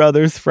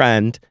brother's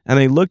friend and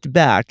I looked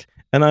back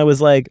and I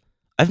was like,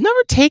 I've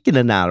never taken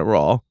an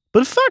Adderall.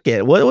 But fuck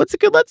it. What's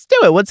it good? Let's do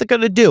it. What's it going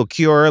to do?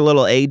 Cure a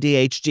little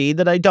ADHD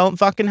that I don't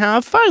fucking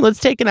have? Fine, let's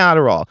take an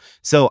Adderall.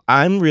 So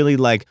I'm really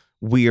like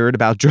weird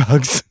about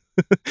drugs.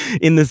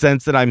 in the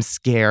sense that I'm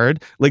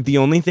scared. Like the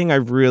only thing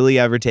I've really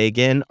ever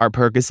taken are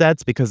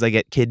Percocets because I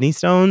get kidney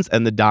stones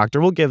and the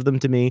doctor will give them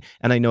to me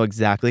and I know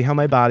exactly how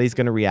my body's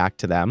going to react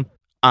to them.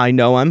 I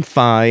know I'm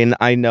fine.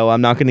 I know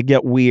I'm not going to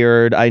get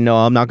weird. I know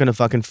I'm not going to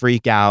fucking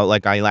freak out.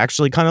 Like I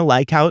actually kind of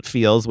like how it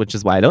feels, which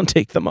is why I don't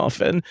take them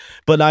often.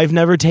 But I've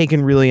never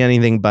taken really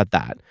anything but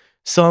that.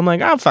 So I'm like,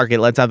 oh, fuck it.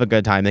 Let's have a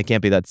good time. It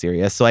can't be that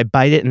serious. So I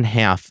bite it in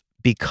half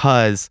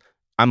because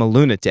I'm a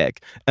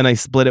lunatic and I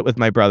split it with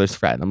my brother's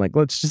friend. I'm like,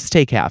 let's just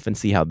take half and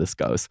see how this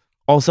goes.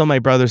 Also, my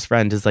brother's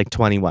friend is like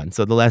 21.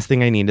 So the last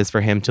thing I need is for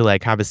him to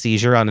like have a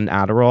seizure on an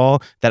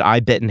Adderall that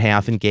I bit in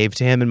half and gave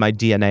to him and my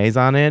DNA's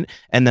on it.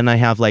 And then I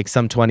have like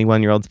some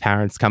 21-year-old's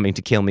parents coming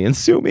to kill me and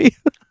sue me.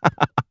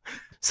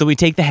 So we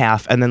take the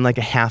half and then like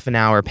a half an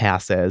hour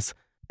passes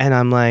and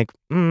I'm like,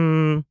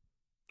 I'm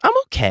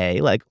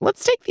okay. Like,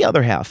 let's take the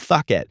other half.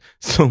 Fuck it.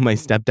 So my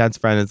stepdad's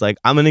friend is like,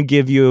 I'm going to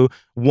give you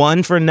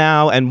one for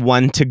now and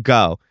one to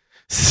go.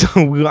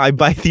 So I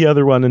bite the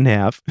other one in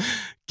half,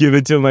 give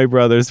it to my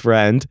brother's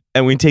friend,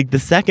 and we take the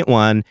second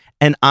one.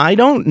 And I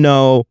don't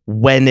know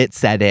when it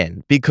set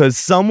in because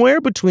somewhere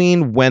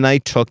between when I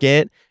took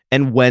it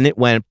and when it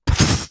went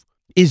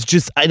is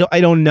just, I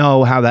don't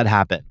know how that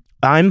happened.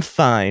 I'm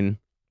fine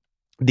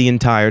the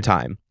entire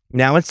time.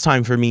 Now it's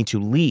time for me to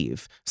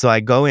leave. So I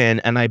go in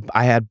and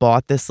I had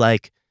bought this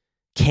like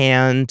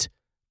canned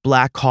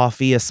black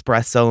coffee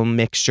espresso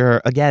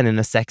mixture, again, in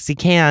a sexy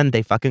can.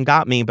 They fucking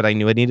got me, but I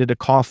knew I needed a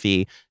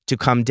coffee to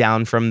come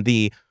down from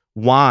the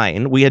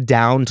wine. We had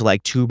downed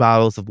like 2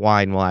 bottles of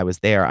wine while I was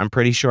there. I'm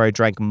pretty sure I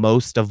drank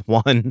most of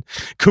one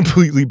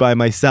completely by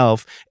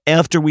myself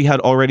after we had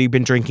already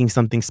been drinking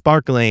something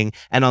sparkling.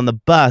 And on the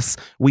bus,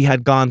 we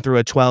had gone through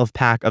a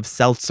 12-pack of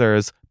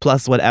seltzers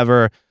plus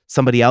whatever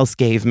somebody else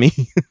gave me.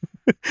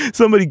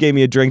 Somebody gave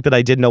me a drink that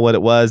I didn't know what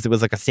it was. It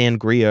was like a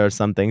sangria or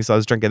something. So I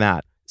was drinking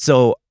that.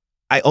 So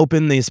I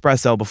open the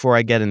espresso before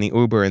I get in the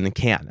Uber in the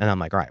can. And I'm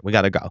like, all right, we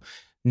got to go.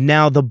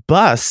 Now the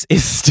bus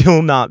is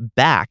still not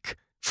back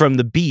from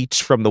the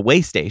beach, from the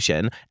way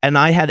station. And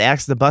I had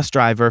asked the bus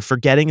driver,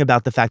 forgetting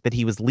about the fact that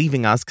he was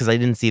leaving us because I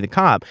didn't see the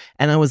cop.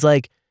 And I was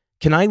like,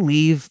 can I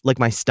leave like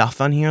my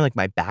stuff on here, like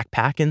my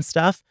backpack and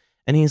stuff?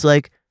 And he's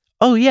like,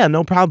 oh yeah,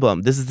 no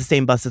problem. This is the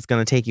same bus that's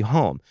going to take you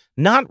home.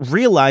 Not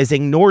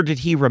realizing, nor did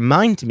he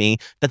remind me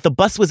that the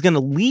bus was going to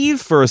leave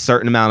for a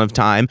certain amount of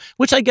time,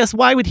 which I guess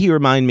why would he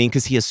remind me?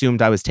 Because he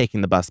assumed I was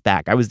taking the bus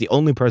back. I was the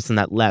only person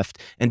that left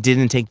and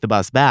didn't take the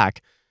bus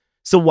back.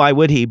 So why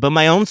would he? But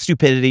my own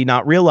stupidity,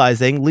 not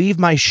realizing, leave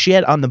my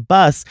shit on the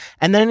bus.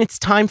 And then it's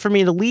time for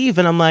me to leave.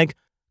 And I'm like,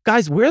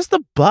 guys, where's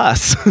the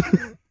bus?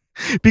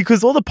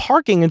 Because all the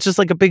parking, it's just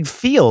like a big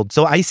field.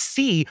 So I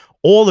see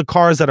all the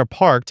cars that are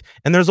parked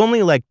and there's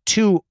only like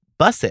 2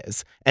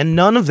 buses and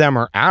none of them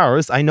are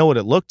ours. I know what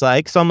it looked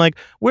like. So I'm like,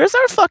 where's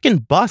our fucking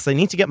bus? I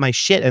need to get my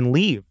shit and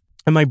leave.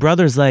 And my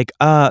brother's like,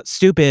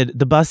 stupid.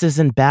 The bus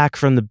isn't back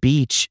from the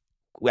beach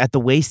at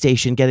the way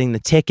station getting the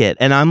ticket.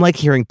 And I'm like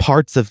hearing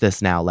parts of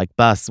this now, like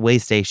bus, way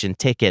station,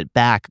 ticket,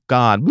 back,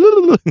 gone.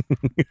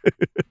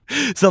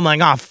 So I'm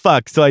like, oh,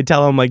 fuck. So I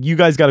tell him, like, you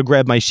guys got to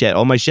grab my shit.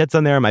 All my shit's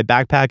in there in my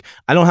backpack.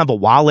 I don't have a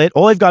wallet.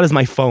 All I've got is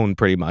my phone,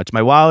 pretty much.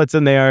 My wallet's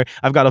in there.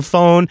 I've got a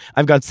phone.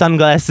 I've got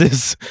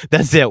sunglasses.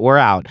 That's it. We're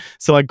out.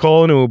 So I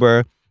call an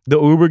Uber.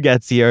 The Uber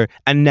gets here.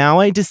 And now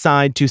I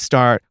decide to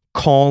start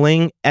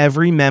calling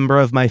every member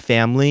of my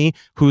family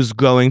who's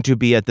going to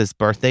be at this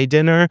birthday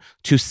dinner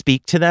to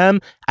speak to them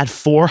at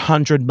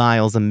 400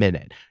 miles a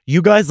minute.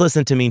 You guys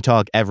listen to me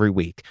talk every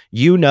week.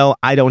 You know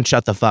I don't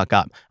shut the fuck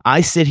up.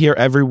 I sit here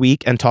every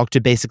week and talk to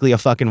basically a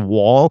fucking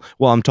wall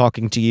while I'm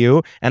talking to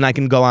you, and I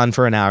can go on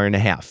for an hour and a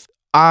half.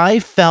 I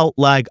felt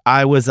like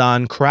I was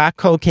on crack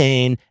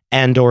cocaine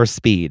and or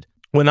speed.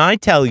 When I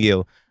tell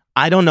you,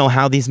 I don't know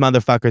how these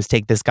motherfuckers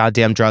take this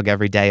goddamn drug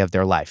every day of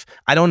their life.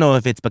 I don't know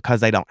if it's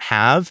because I don't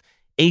have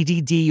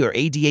ADD or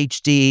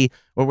ADHD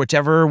or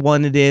whichever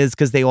one it is,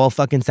 because they all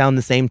fucking sound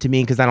the same to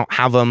me because I don't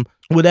have them.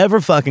 Whatever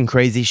fucking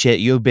crazy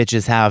shit you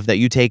bitches have that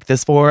you take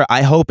this for,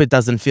 I hope it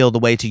doesn't feel the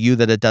way to you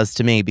that it does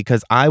to me,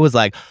 because I was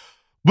like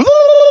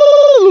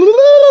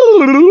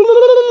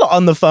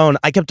on the phone.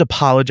 I kept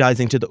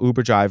apologizing to the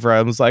Uber driver.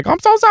 I was like, I'm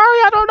so sorry.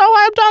 I don't know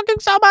why I'm talking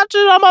so much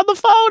and I'm on the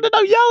phone and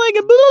I'm yelling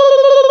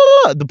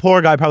and the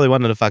poor guy probably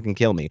wanted to fucking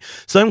kill me.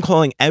 So I'm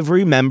calling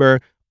every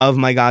member of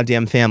my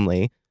goddamn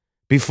family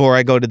before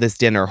I go to this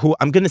dinner, who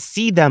I'm going to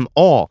see them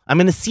all. I'm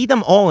going to see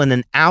them all in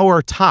an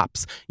hour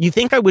tops. You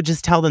think I would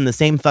just tell them the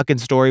same fucking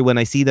story when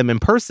I see them in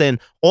person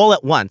all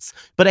at once.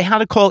 But I had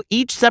to call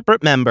each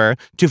separate member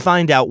to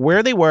find out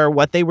where they were,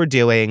 what they were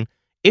doing,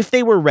 if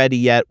they were ready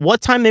yet, what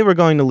time they were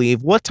going to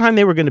leave, what time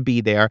they were going to be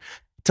there,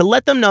 to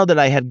let them know that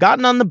I had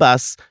gotten on the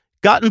bus,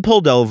 gotten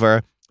pulled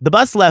over. The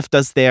bus left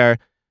us there,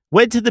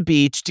 went to the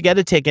beach to get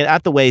a ticket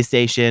at the way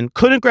station,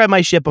 couldn't grab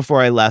my shit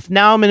before I left.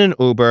 Now I'm in an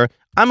Uber.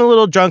 I'm a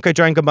little drunk. I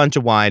drank a bunch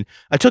of wine.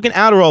 I took an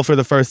Adderall for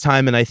the first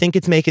time, and I think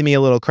it's making me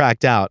a little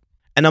cracked out.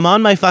 And I'm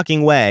on my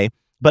fucking way,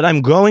 but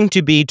I'm going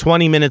to be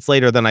 20 minutes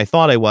later than I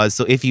thought I was.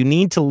 So if you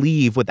need to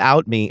leave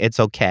without me, it's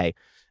okay.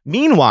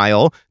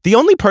 Meanwhile, the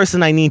only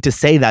person I need to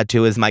say that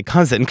to is my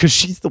cousin because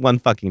she's the one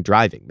fucking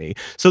driving me.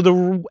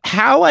 So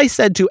how I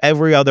said to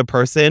every other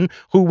person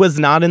who was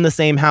not in the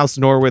same house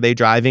nor were they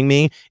driving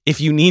me,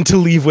 if you need to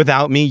leave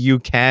without me, you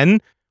can.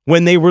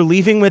 When they were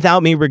leaving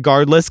without me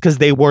regardless because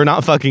they were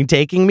not fucking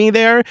taking me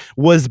there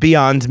was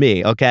beyond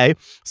me, okay?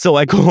 So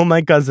I call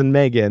my cousin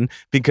Megan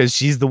because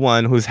she's the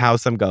one whose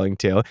house I'm going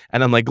to.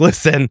 And I'm like,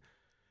 listen,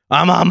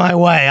 I'm on my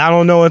way. I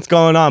don't know what's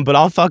going on, but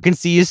I'll fucking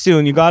see you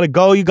soon. You gotta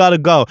go, you gotta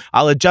go.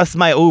 I'll adjust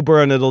my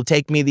Uber and it'll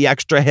take me the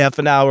extra half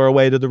an hour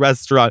away to the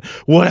restaurant.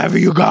 Whatever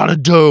you gotta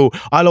do.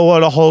 I don't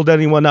want to hold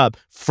anyone up.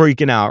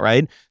 Freaking out,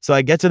 right? So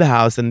I get to the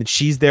house and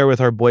she's there with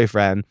her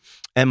boyfriend.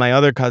 And my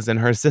other cousin,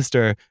 her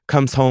sister,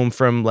 comes home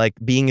from like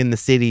being in the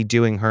city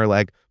doing her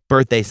like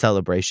birthday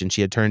celebration.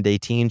 She had turned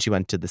 18. She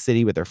went to the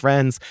city with her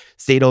friends,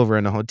 stayed over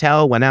in a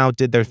hotel, went out,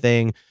 did their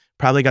thing.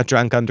 Probably got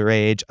drunk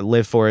underage,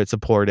 live for it,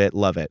 support it,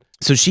 love it.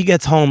 So she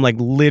gets home like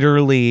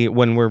literally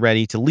when we're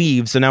ready to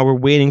leave. So now we're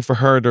waiting for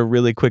her to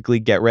really quickly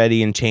get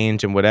ready and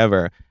change and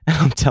whatever. And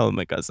I'm telling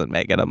my cousin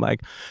Megan, I'm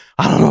like,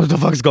 I don't know what the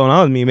fuck's going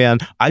on with me, man.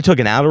 I took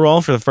an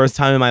Adderall for the first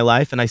time in my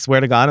life and I swear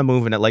to God, I'm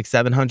moving at like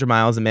 700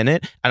 miles a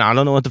minute and I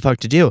don't know what the fuck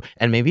to do.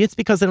 And maybe it's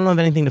because I don't have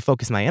anything to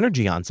focus my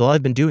energy on. So all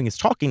I've been doing is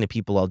talking to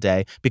people all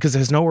day because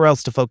there's nowhere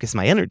else to focus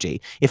my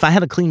energy. If I had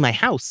to clean my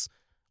house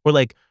or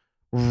like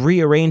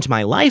rearrange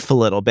my life a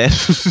little bit,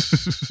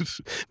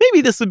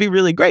 maybe this would be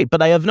really great,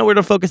 but I have nowhere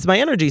to focus my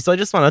energy. So I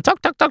just want to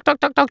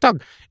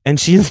talk. And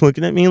she's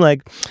looking at me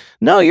like,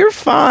 no, you're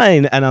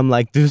fine. And I'm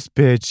like, this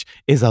bitch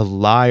is a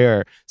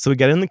liar. So we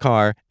get in the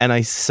car and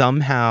I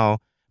somehow,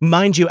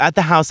 mind you, at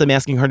the house, I'm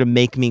asking her to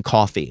make me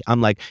coffee.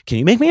 I'm like, can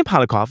you make me a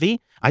pot of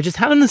coffee? I just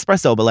had an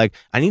espresso, but like,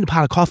 I need a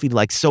pot of coffee to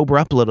like sober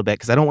up a little bit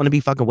because I don't want to be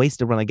fucking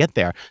wasted when I get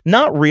there.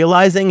 Not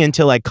realizing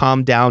until I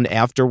calmed down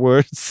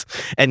afterwards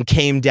and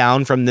came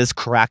down from this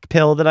crack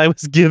pill that I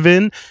was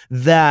given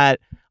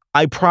that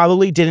I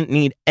probably didn't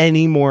need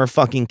any more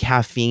fucking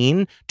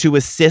caffeine to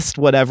assist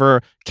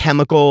whatever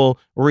chemical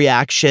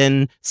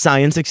reaction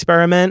science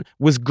experiment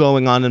was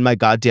going on in my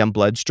goddamn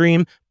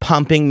bloodstream,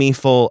 pumping me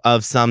full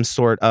of some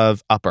sort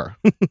of upper.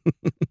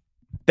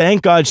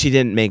 Thank God she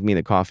didn't make me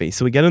the coffee.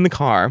 So we get in the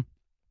car.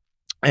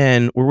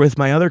 And we're with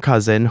my other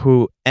cousin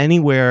who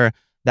anywhere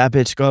that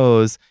bitch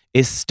goes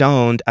is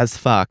stoned as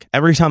fuck.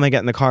 Every time I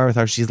get in the car with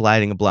her, she's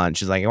lighting a blunt.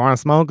 She's like, you want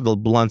to smoke? The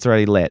blunt's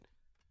already lit.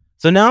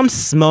 So now I'm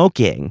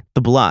smoking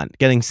the blunt,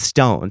 getting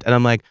stoned. And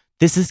I'm like,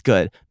 this is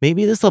good.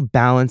 Maybe this will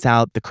balance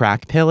out the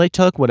crack pill I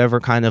took, whatever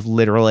kind of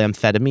literal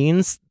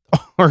amphetamines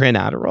or an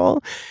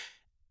Adderall.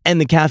 And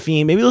the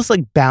caffeine, maybe let's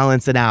like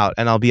balance it out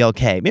and I'll be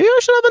okay. Maybe I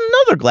should have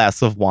another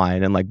glass of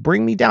wine and like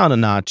bring me down a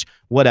notch,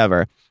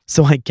 whatever.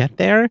 So I get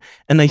there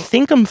and I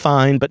think I'm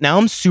fine, but now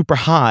I'm super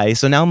high.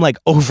 So now I'm like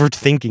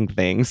overthinking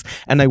things.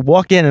 And I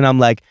walk in and I'm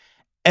like,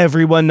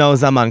 everyone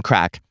knows I'm on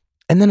crack.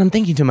 And then I'm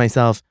thinking to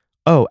myself,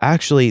 oh,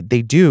 actually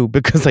they do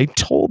because I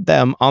told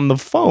them on the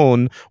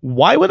phone.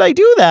 Why would I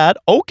do that?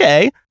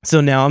 Okay.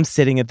 So now I'm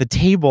sitting at the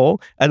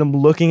table and I'm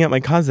looking at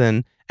my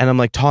cousin and I'm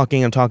like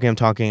talking.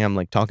 I'm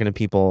like talking to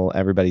people.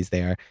 Everybody's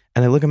there.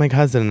 And I look at my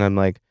cousin and I'm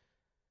like,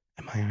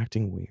 am I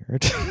acting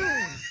weird?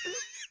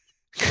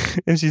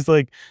 And she's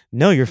like,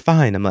 no, you're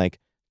fine. I'm like,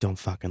 don't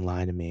fucking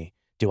lie to me.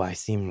 Do I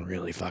seem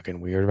really fucking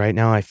weird right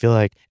now? I feel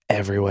like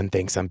everyone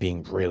thinks I'm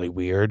being really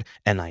weird,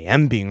 and I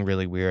am being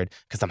really weird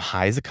because I'm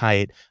high as a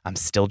kite. I'm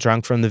still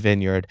drunk from the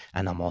vineyard,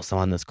 and I'm also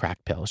on this crack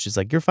pill. She's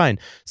like, you're fine.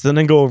 So then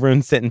I go over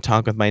and sit and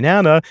talk with my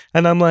Nana,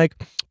 and I'm like,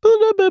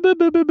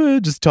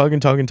 just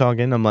talking.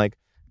 I'm like,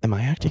 am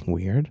I acting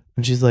weird?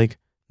 And she's like,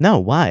 no,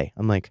 why?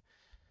 I'm like,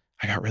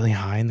 I got really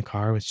high in the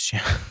car with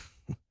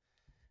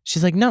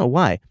She's like, no,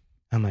 why?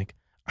 I'm like,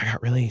 I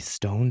got really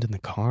stoned in the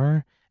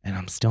car and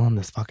I'm still on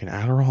this fucking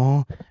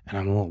Adderall and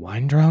I'm a little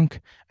wine drunk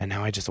and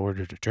now I just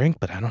ordered a drink,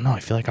 but I don't know. I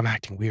feel like I'm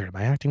acting weird. Am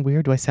I acting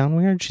weird? Do I sound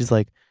weird? She's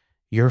like,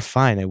 you're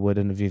fine. I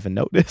wouldn't have even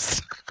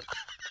noticed.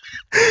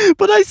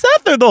 But I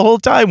sat there the whole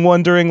time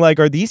wondering, like,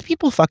 are these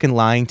people fucking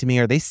lying to me?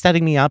 Are they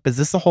setting me up? Is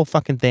this the whole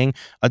fucking thing?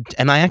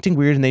 Am I acting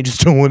weird and they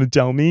just don't want to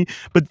tell me?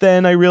 But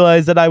then I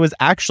realized that I was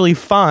actually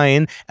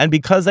fine. And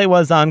because I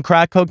was on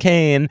crack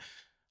cocaine,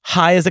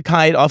 high as a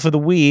kite off of the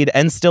weed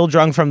and still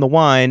drunk from the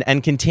wine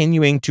and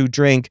continuing to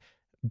drink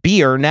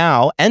beer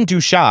now and do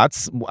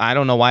shots. I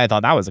don't know why I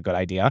thought that was a good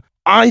idea.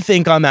 I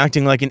think I'm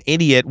acting like an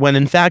idiot when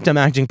in fact I'm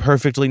acting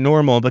perfectly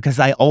normal because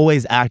I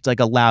always act like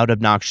a loud,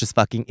 obnoxious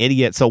fucking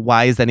idiot. So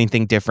why is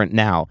anything different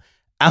now?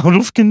 Out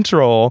of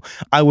control.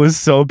 I was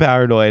so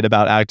paranoid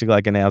about acting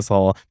like an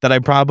asshole that I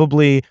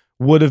probably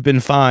would have been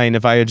fine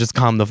if I had just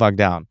calmed the fuck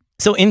down.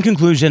 So in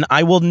conclusion,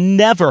 I will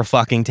never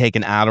fucking take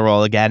an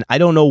Adderall again. I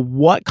don't know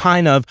what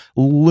kind of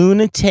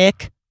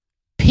lunatic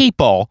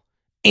people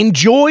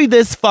Enjoy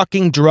this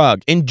fucking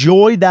drug.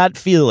 Enjoy that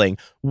feeling.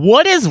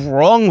 What is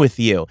wrong with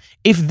you?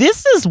 If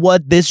this is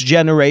what this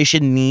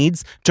generation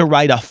needs to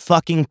write a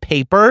fucking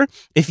paper,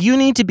 if you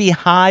need to be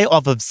high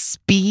off of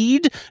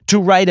speed to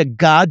write a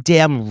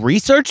goddamn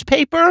research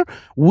paper,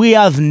 we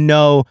have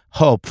no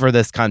hope for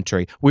this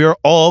country. We are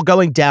all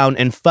going down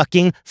in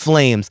fucking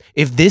flames.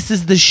 If this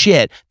is the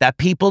shit that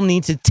people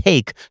need to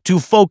take to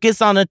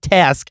focus on a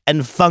task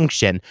and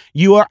function,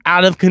 you are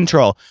out of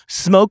control.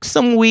 Smoke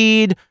some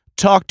weed.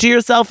 Talk to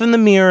yourself in the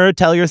mirror,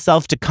 tell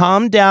yourself to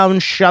calm down,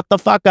 shut the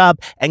fuck up,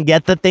 and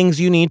get the things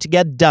you need to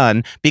get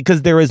done,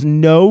 because there is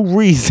no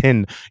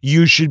reason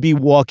you should be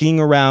walking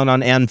around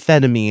on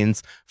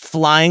amphetamines,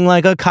 flying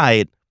like a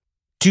kite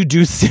to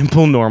do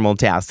simple, normal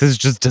tasks. This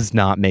just does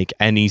not make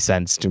any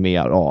sense to me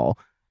at all.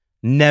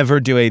 Never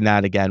doing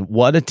that again.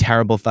 What a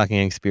terrible fucking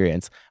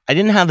experience. I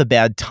didn't have a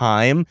bad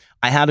time.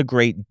 I had a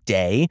great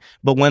day,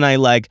 but when I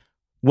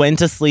went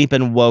to sleep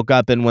and woke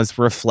up and was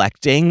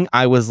reflecting,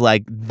 I was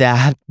like,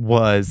 that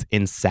was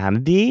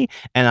insanity,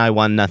 and I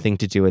want nothing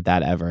to do with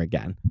that ever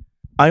again.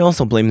 I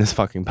also blame this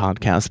fucking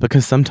podcast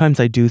because sometimes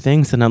I do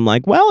things and I'm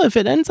like, well, if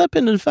it ends up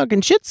in a fucking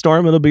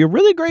shitstorm, it'll be a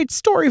really great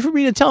story for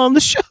me to tell on the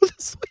show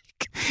this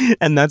week.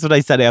 And that's what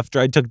I said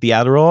after I took the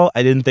Adderall.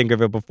 I didn't think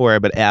of it before,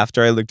 but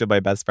after I looked at my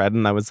best friend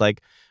and I was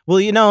like, well,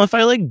 if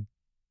I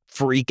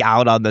freak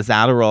out on this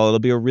Adderall, it'll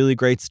be a really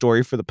great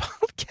story for the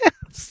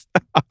podcast.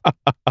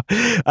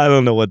 I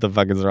don't know what the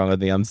fuck is wrong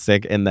with me. I'm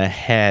sick in the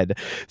head.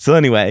 So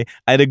anyway,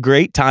 I had a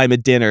great time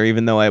at dinner,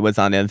 even though I was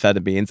on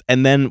amphetamines.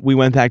 And then we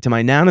went back to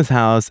my Nana's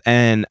house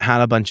and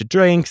had a bunch of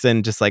drinks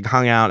and just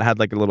hung out, had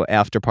a little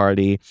after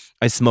party.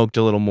 I smoked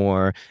a little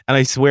more. And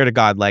I swear to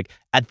God,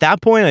 at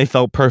that point, I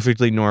felt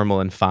perfectly normal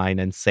and fine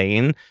and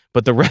sane.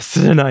 But the rest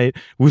of the night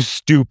was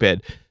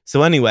stupid.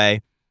 So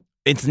anyway,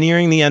 it's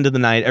nearing the end of the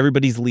night.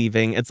 Everybody's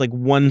leaving. It's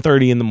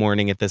 1:30 in the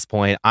morning at this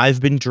point. I've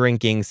been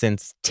drinking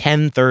since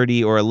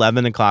 10:30 or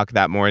 11 o'clock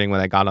that morning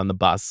when I got on the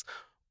bus.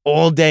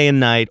 All day and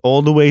night,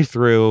 all the way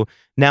through.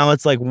 Now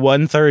it's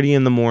 1:30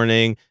 in the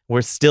morning.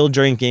 We're still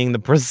drinking. The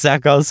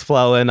Prosecco's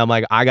flowing. I'm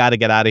like, I got to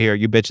get out of here.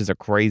 You bitches are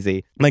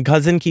crazy. My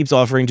cousin keeps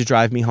offering to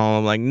drive me home.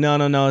 I'm like,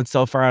 no. It's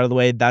so far out of the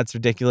way. That's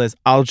ridiculous.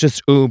 I'll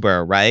just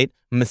Uber, right?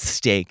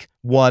 Mistake.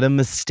 What a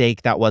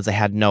mistake that was. I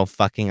had no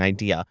fucking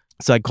idea.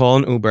 So I call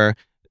an Uber.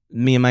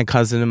 Me and my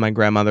cousin and my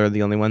grandmother are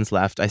the only ones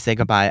left. I say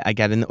goodbye. I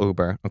get in the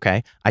Uber,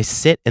 okay? I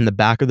sit in the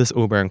back of this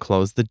Uber and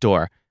close the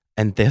door.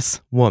 And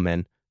this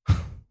woman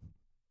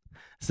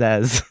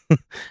says,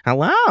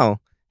 hello,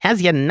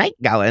 how's your night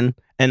going?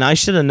 And I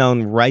should have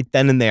known right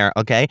then and there,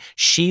 okay?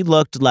 She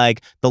looked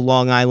like the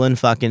Long Island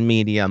fucking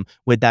medium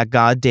with that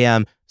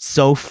goddamn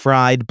so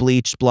fried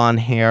bleached blonde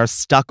hair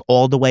stuck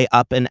all the way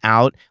up and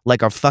out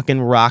like a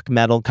fucking rock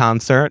metal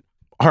concert.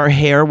 Her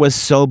hair was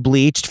so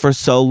bleached for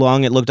so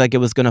long, it looked like it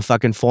was going to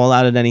fucking fall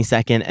out at any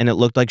second. And it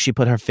looked like she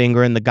put her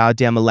finger in the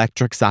goddamn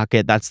electric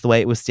socket. That's the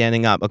way it was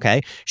standing up,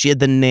 okay? She had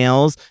the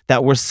nails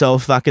that were so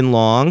fucking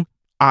long.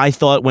 I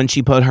thought when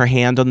she put her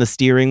hand on the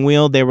steering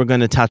wheel, they were going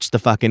to touch the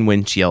fucking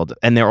windshield.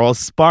 And they're all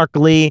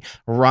sparkly,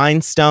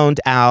 rhinestoned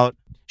out.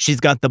 She's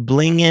got the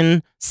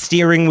blingin'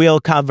 steering wheel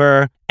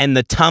cover and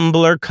the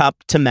tumbler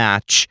cup to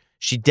match.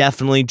 She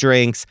definitely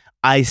drinks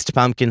iced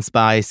pumpkin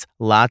spice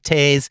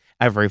lattes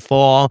every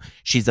fall.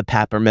 She's a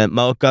peppermint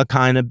mocha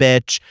kind of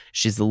bitch.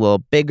 She's a little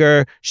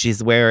bigger.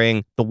 She's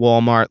wearing the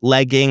Walmart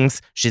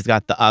leggings. She's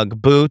got the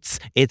UGG boots.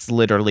 It's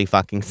literally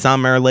fucking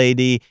summer,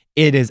 lady.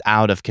 It is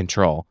out of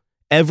control.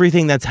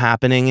 Everything that's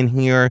happening in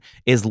here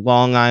is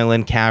Long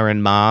Island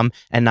Karen mom,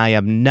 and I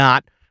am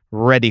not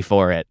ready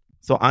for it.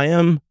 So I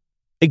am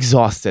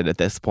exhausted at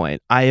this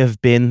point. I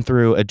have been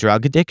through a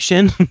drug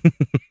addiction.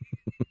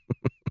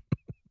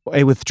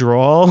 A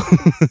withdrawal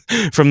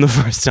from the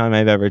first time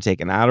I've ever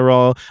taken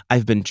Adderall.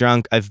 I've been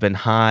drunk. I've been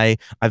high.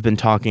 I've been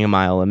talking a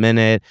mile a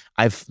minute.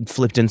 I've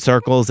flipped in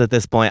circles at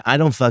this point. I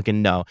don't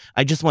fucking know.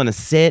 I just want to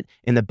sit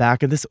in the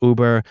back of this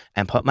Uber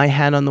and put my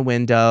head on the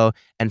window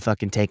and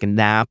fucking take a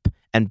nap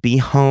and be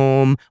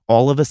home.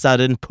 All of a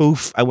sudden,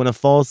 poof, I want to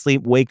fall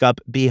asleep, wake up,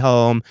 be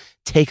home,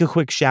 take a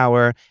quick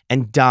shower,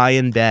 and die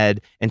in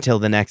bed until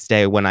the next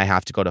day when I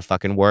have to go to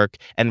fucking work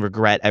and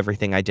regret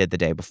everything I did the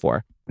day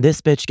before.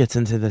 This bitch gets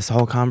into this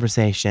whole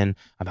conversation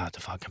about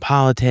the fucking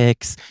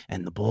politics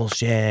and the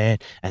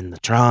bullshit and the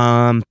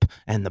Trump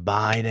and the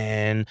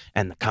Biden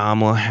and the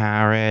Kamala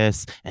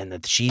Harris and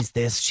that she's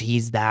this,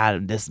 she's that,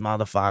 and this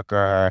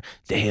motherfucker,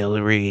 the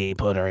Hillary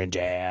put her in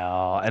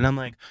jail. And I'm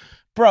like,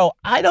 bro,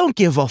 I don't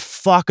give a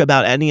fuck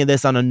about any of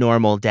this on a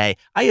normal day.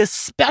 I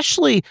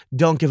especially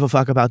don't give a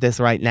fuck about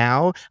this right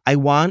now. I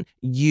want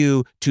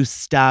you to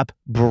stop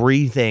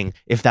breathing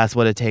if that's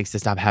what it takes to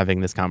stop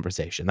having this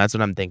conversation. That's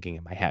what I'm thinking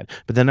in my head.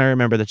 But then I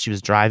remember that she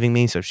was driving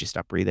me, so if she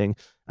stopped breathing,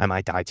 I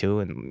might die too.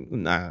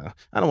 And I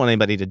don't want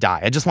anybody to die.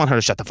 I just want her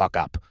to shut the fuck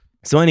up.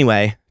 So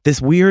anyway, this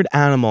weird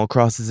animal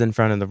crosses in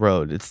front of the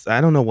road.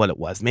 I don't know what it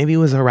was. Maybe it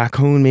was a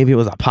raccoon. Maybe it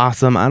was a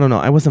possum. I don't know.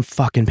 I wasn't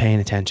fucking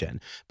paying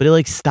attention. But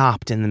it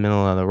stopped in the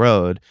middle of the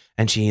road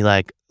and she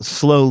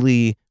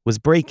slowly was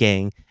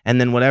braking.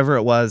 And then whatever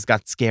it was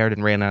got scared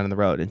and ran out of the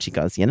road. And she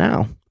goes,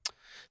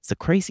 It's the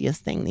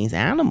craziest thing. These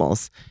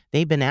animals,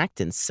 they've been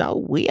acting so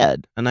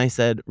weird. And I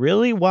said,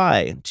 really?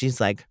 Why?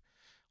 She's like,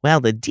 well,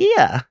 the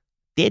deer,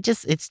 they're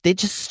just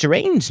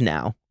strange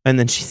now. And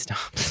then she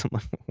stops. I'm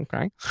like,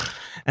 okay.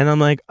 And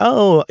I'm like,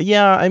 oh,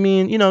 yeah, I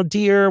mean,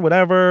 deer,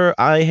 whatever.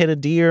 I hit a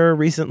deer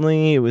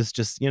recently. It was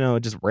just, it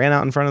just ran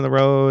out in front of the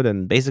road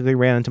and basically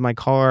ran into my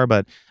car.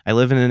 But I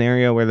live in an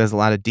area where there's a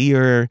lot of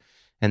deer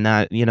and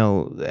that,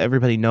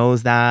 everybody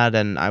knows that.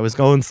 And I was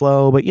going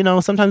slow, but,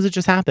 sometimes it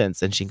just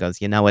happens. And she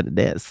goes, you know what it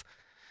is?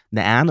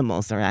 The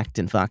animals are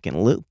acting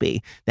fucking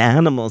loopy. The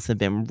animals have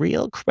been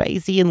real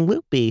crazy and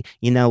loopy.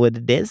 You know what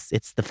it is?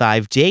 It's the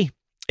 5G.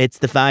 It's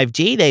the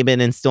 5G they've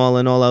been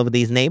installing all over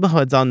these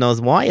neighborhoods on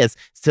those wires.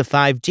 It's the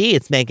 5G.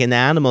 It's making the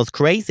animals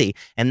crazy.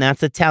 And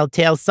that's a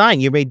telltale sign.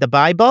 You read the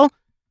Bible?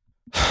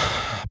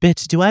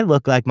 Bitch, do I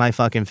look like my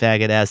fucking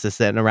faggot ass is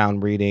sitting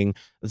around reading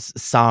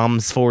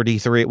Psalms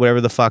 43,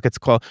 whatever the fuck it's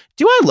called?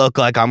 Do I look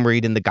like I'm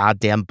reading the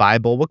goddamn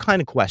Bible? What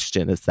kind of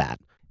question is that?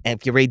 And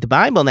if you read the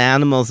Bible, the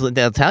animals,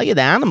 they'll tell you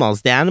the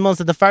animals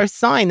are the first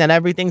sign that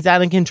everything's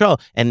out of control.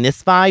 And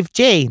this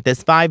 5G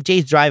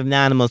is driving the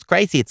animals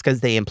crazy. It's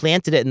because they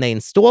implanted it and they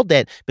installed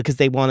it because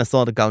they want us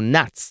all to go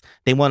nuts.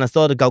 They want us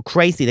all to go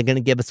crazy. They're going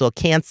to give us all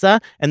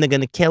cancer and they're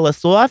going to kill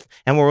us off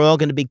and we're all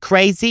going to be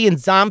crazy and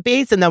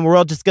zombies and then we're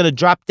all just going to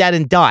drop dead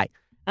and die.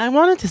 And I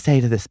wanted to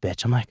say to this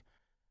bitch, I'm like,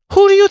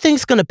 who do you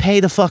think's gonna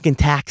pay the fucking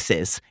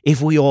taxes if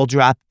we all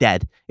drop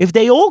dead? If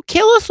they all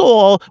kill us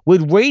all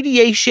with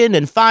radiation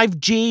and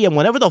 5G and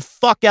whatever the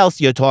fuck else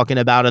you're talking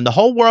about and the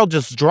whole world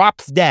just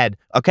drops dead,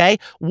 okay?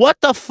 What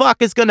the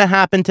fuck is gonna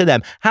happen to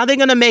them? How are they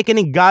gonna make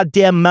any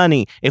goddamn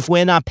money if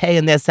we're not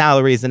paying their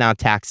salaries and our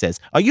taxes?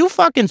 Are you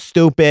fucking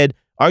stupid?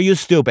 Are you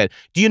stupid?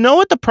 Do you know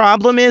what the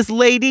problem is,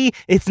 lady?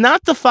 It's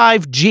not the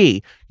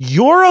 5G.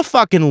 You're a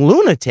fucking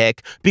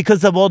lunatic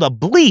because of all the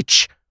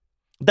bleach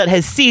that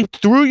has seeped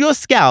through your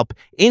scalp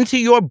into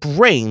your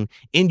brain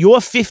in your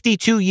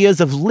 52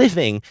 years of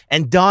living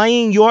and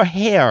dyeing your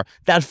hair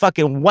that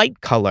fucking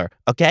white color,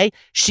 okay?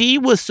 She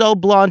was so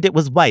blonde it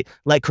was white,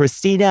 like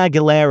Christina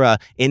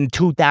Aguilera in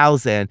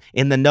 2000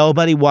 in the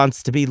Nobody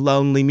Wants to Be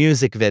Lonely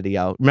music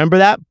video. Remember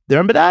that?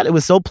 It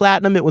was so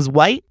platinum, it was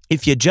white.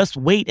 If you just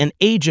wait and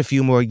age a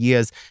few more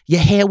years,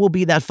 your hair will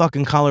be that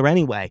fucking color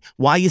anyway.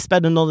 Why are you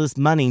spending all this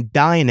money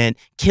dyeing it,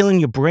 killing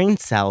your brain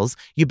cells?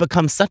 You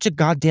become such a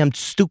goddamn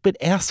stupid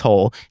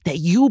asshole that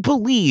you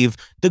believe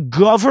the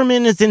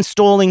government is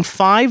installing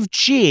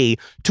 5G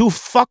to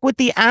fuck with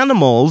the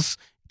animals,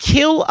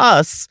 kill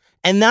us,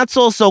 and that's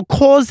also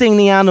causing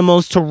the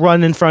animals to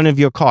run in front of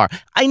your car.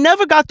 I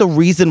never got the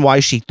reason why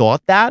she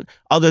thought that,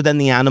 other than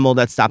the animal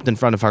that stopped in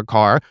front of her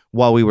car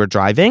while we were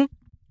driving.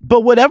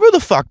 But whatever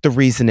the fuck the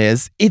reason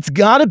is, it's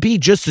gotta be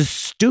just as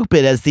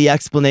stupid as the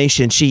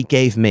explanation she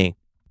gave me.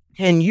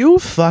 Can you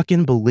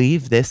fucking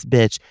believe this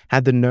bitch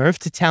had the nerve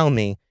to tell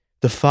me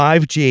the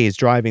 5G is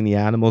driving the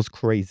animals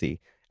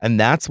crazy, and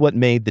that's what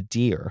made the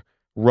deer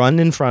run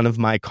in front of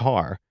my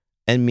car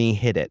and me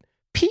hit it?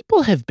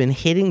 People have been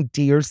hitting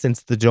deer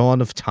since the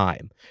dawn of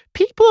time.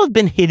 People have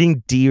been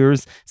hitting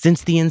deers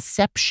since the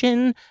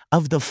inception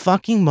of the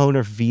fucking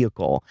motor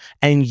vehicle.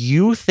 And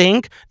you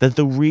think that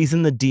the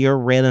reason the deer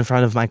ran in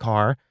front of my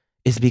car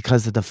is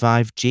because of the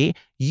 5G?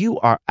 You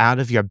are out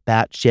of your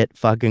batshit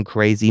fucking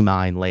crazy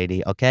mind,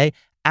 lady, okay?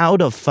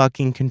 Out of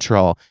fucking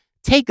control.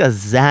 Take a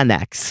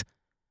Xanax.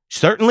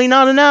 Certainly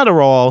not an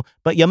Adderall,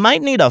 but you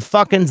might need a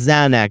fucking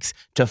Xanax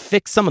to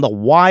fix some of the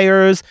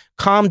wires,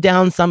 calm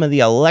down some of the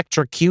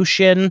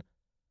electrocution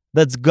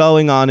that's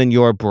going on in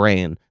your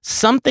brain.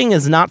 Something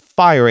is not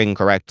firing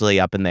correctly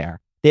up in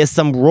there. There's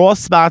some raw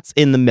spots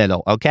in the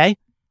middle, okay?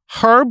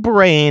 Her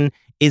brain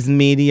is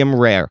medium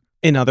rare.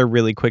 In other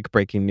really quick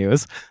breaking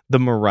news, the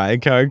Mariah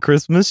Carey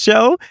Christmas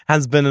show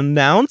has been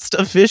announced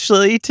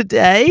officially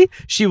today.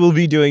 She will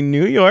be doing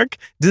New York,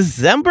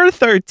 December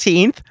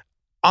 13th.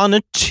 On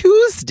a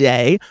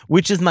Tuesday,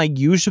 which is my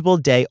usual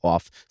day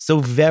off.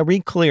 So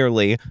very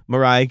clearly,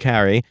 Mariah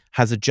Carey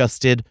has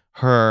adjusted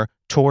her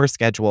tour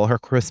schedule, her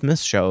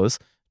Christmas shows,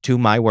 to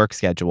my work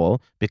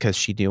schedule because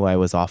she knew I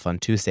was off on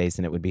Tuesdays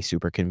and it would be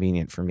super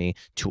convenient for me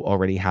to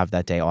already have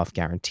that day off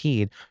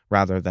guaranteed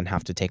rather than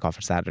have to take off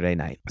a Saturday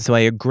night. So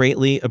I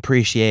greatly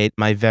appreciate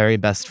my very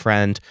best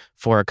friend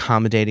for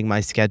accommodating my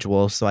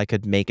schedule so I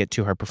could make it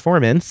to her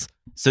performance.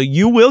 So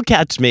you will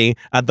catch me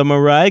at the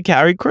Mariah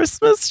Carey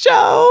Christmas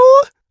show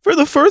for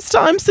the first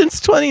time since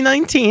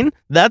 2019.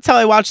 That's how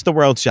I watched the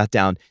world shut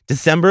down.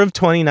 December of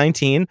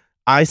 2019,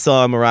 I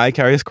saw Mariah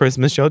Carey's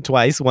Christmas show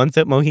twice, once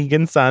at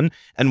Mohegan Sun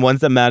and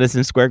once at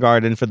Madison Square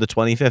Garden for the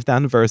 25th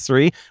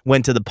anniversary.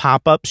 Went to the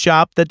pop-up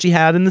shop that she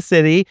had in the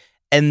city,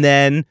 and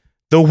then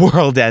the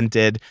world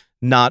ended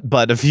not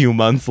but a few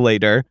months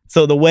later.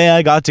 So the way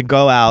I got to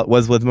go out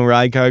was with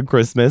Mariah Carey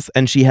Christmas,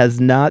 and she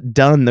has not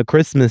done the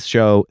Christmas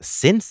show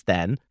since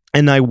then.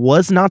 And I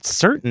was not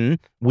certain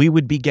we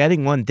would be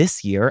getting one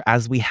this year,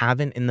 as we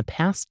haven't in the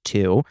past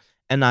two.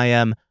 And I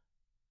am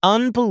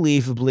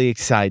unbelievably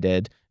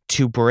excited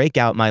to break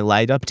out my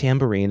light up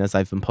tambourine, as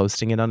I've been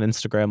posting it on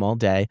Instagram all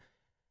day,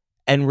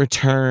 and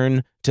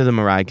return to the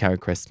Mariah Carey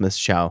Christmas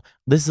show.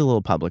 This is a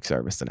little public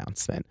service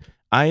announcement.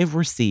 I have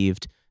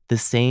received the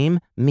same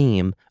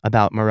meme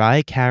about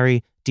Mariah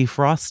Carey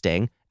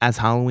defrosting as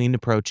Halloween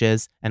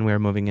approaches and we're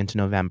moving into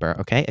November,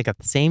 okay? I got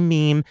the same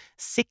meme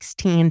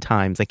 16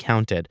 times. I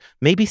counted.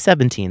 Maybe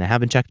 17. I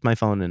haven't checked my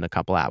phone in a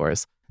couple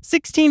hours.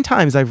 16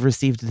 times I've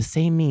received the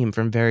same meme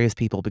from various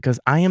people because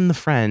I am the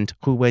friend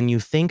who, when you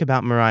think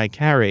about Mariah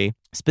Carey,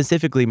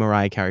 specifically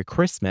Mariah Carey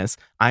Christmas,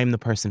 I am the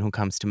person who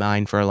comes to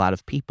mind for a lot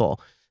of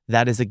people.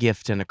 That is a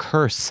gift and a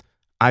curse.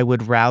 I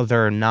would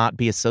rather not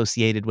be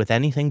associated with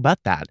anything but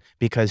that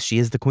because she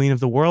is the queen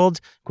of the world,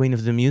 queen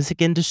of the music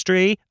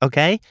industry,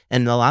 okay?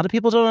 And a lot of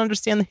people don't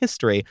understand the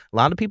history. A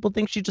lot of people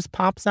think she just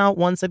pops out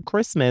once at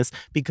Christmas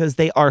because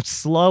they are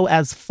slow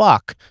as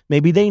fuck.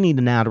 Maybe they need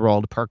an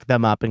Adderall to perk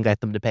them up and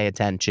get them to pay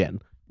attention.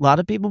 A lot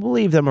of people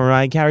believe that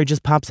Mariah Carey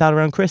just pops out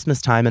around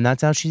Christmas time and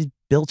that's how she's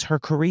built her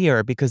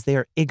career because they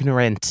are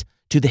ignorant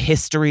to the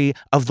history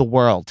of the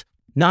world.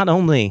 Not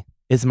only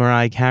is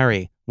Mariah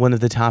Carey one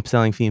of the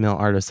top-selling female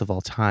artists of all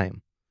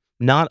time.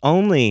 Not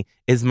only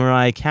is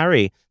Mariah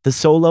Carey the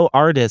solo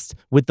artist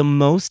with the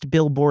most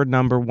Billboard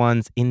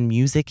 #1s in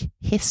music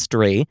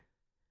history,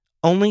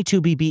 only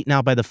to be beaten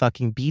out by the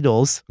fucking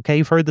Beatles. Okay,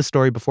 you've heard the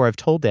story before, I've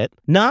told it.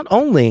 Not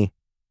only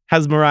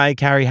has Mariah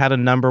Carey had a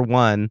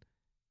 #1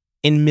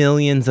 in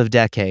millions of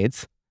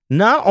decades,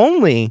 not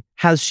only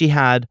has she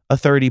had a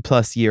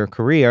 30-plus year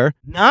career,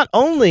 not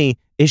only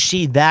is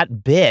she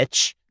that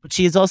bitch, but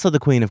she is also the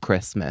queen of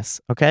Christmas,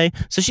 okay?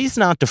 So she's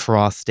not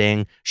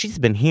defrosting. She's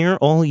been here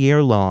all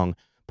year long,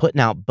 putting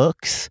out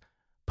books,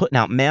 putting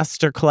out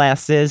master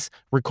classes,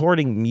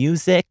 recording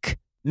music,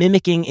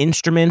 mimicking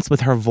instruments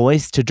with her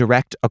voice to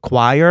direct a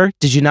choir.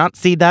 Did you not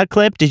see that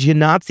clip? Did you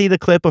not see the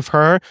clip of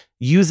her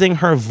using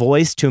her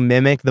voice to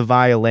mimic the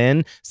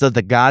violin so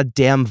the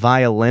goddamn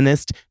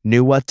violinist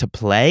knew what to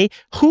play?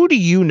 Who do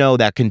you know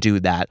that can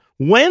do that?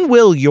 When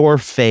will your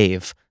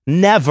fave?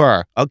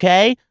 Never,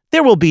 okay?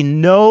 There will be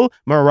no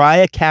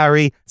Mariah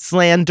Carey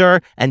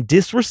slander and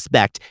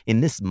disrespect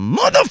in this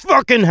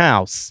motherfucking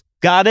house.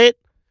 Got it?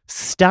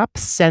 Stop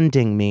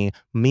sending me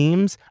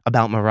memes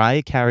about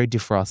Mariah Carey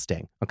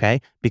defrosting, okay?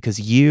 Because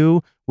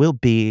you will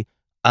be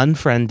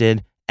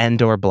unfriended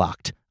and or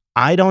blocked.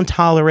 I don't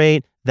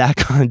tolerate that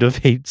kind of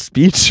hate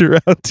speech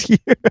around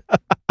here.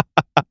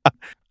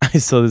 I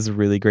saw this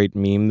really great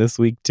meme this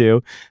week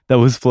too that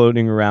was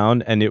floating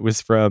around, and it was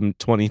from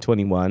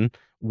 2021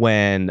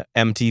 when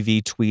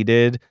MTV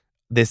tweeted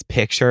this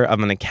picture of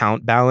an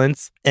account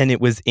balance, and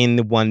it was in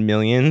the 1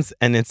 millions,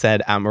 and it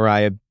said at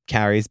Mariah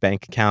Carey's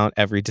bank account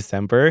every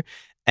December.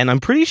 And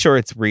I'm pretty sure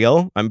it's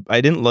real.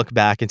 I didn't look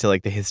back into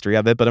like the history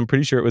of it, but I'm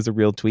pretty sure it was a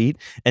real tweet.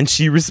 And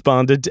she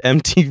responded to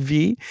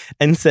MTV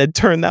and said,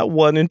 "Turn that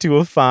 1 into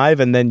a 5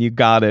 and then you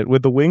got it,"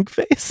 with a wink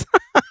face.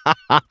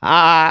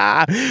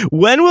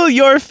 When will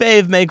your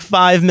fave make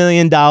 $5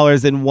 million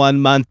in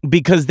 1 month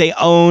because they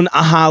own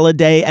a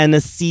holiday and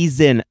a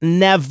season?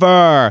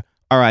 Never.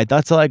 All right,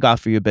 that's all I got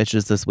for you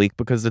bitches this week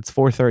because it's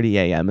 4:30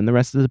 a.m. and the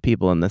rest of the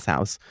people in this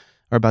house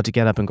are about to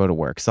get up and go to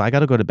work. So I got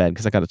to go to bed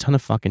because I got a ton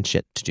of fucking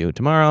shit to do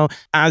tomorrow.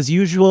 As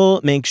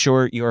usual, make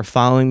sure you're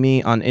following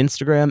me on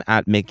Instagram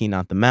at Mickey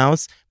Not the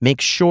Mouse.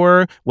 Make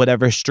sure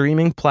whatever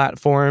streaming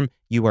platform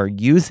you are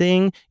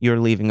using, you're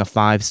leaving a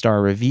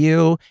 5-star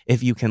review.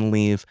 If you can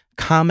leave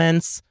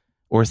comments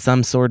or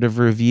some sort of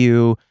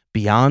review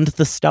beyond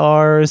the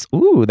stars.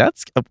 Ooh, we got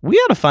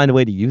to find a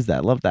way to use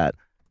that. Love that.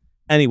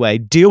 Anyway,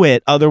 do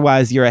it.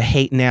 Otherwise, you're a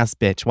hating ass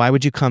bitch. Why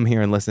would you come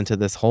here and listen to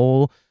this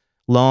whole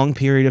long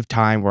period of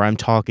time where I'm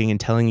talking and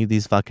telling you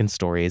these fucking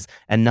stories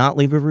and not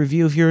leave a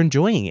review if you're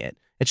enjoying it?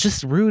 It's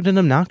just rude and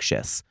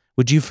obnoxious.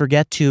 Would you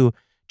forget to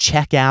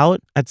check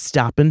out at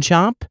Stop and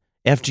Shop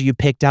after you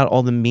picked out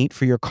all the meat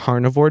for your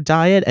carnivore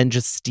diet and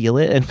just steal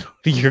it and go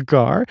to your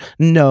car?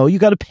 No, you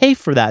got to pay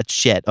for that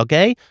shit,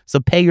 okay? So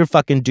pay your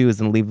fucking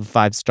dues and leave a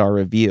 5-star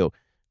review.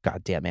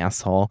 Goddamn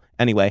asshole.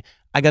 Anyway,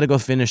 I gotta go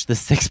finish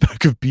this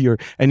 6-pack of beer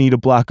and eat a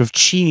block of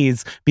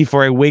cheese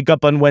before I wake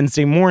up on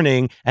Wednesday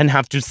morning and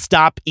have to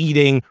stop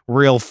eating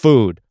real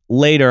food.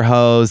 Later,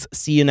 hoes.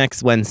 See you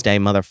next Wednesday,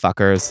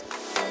 motherfuckers.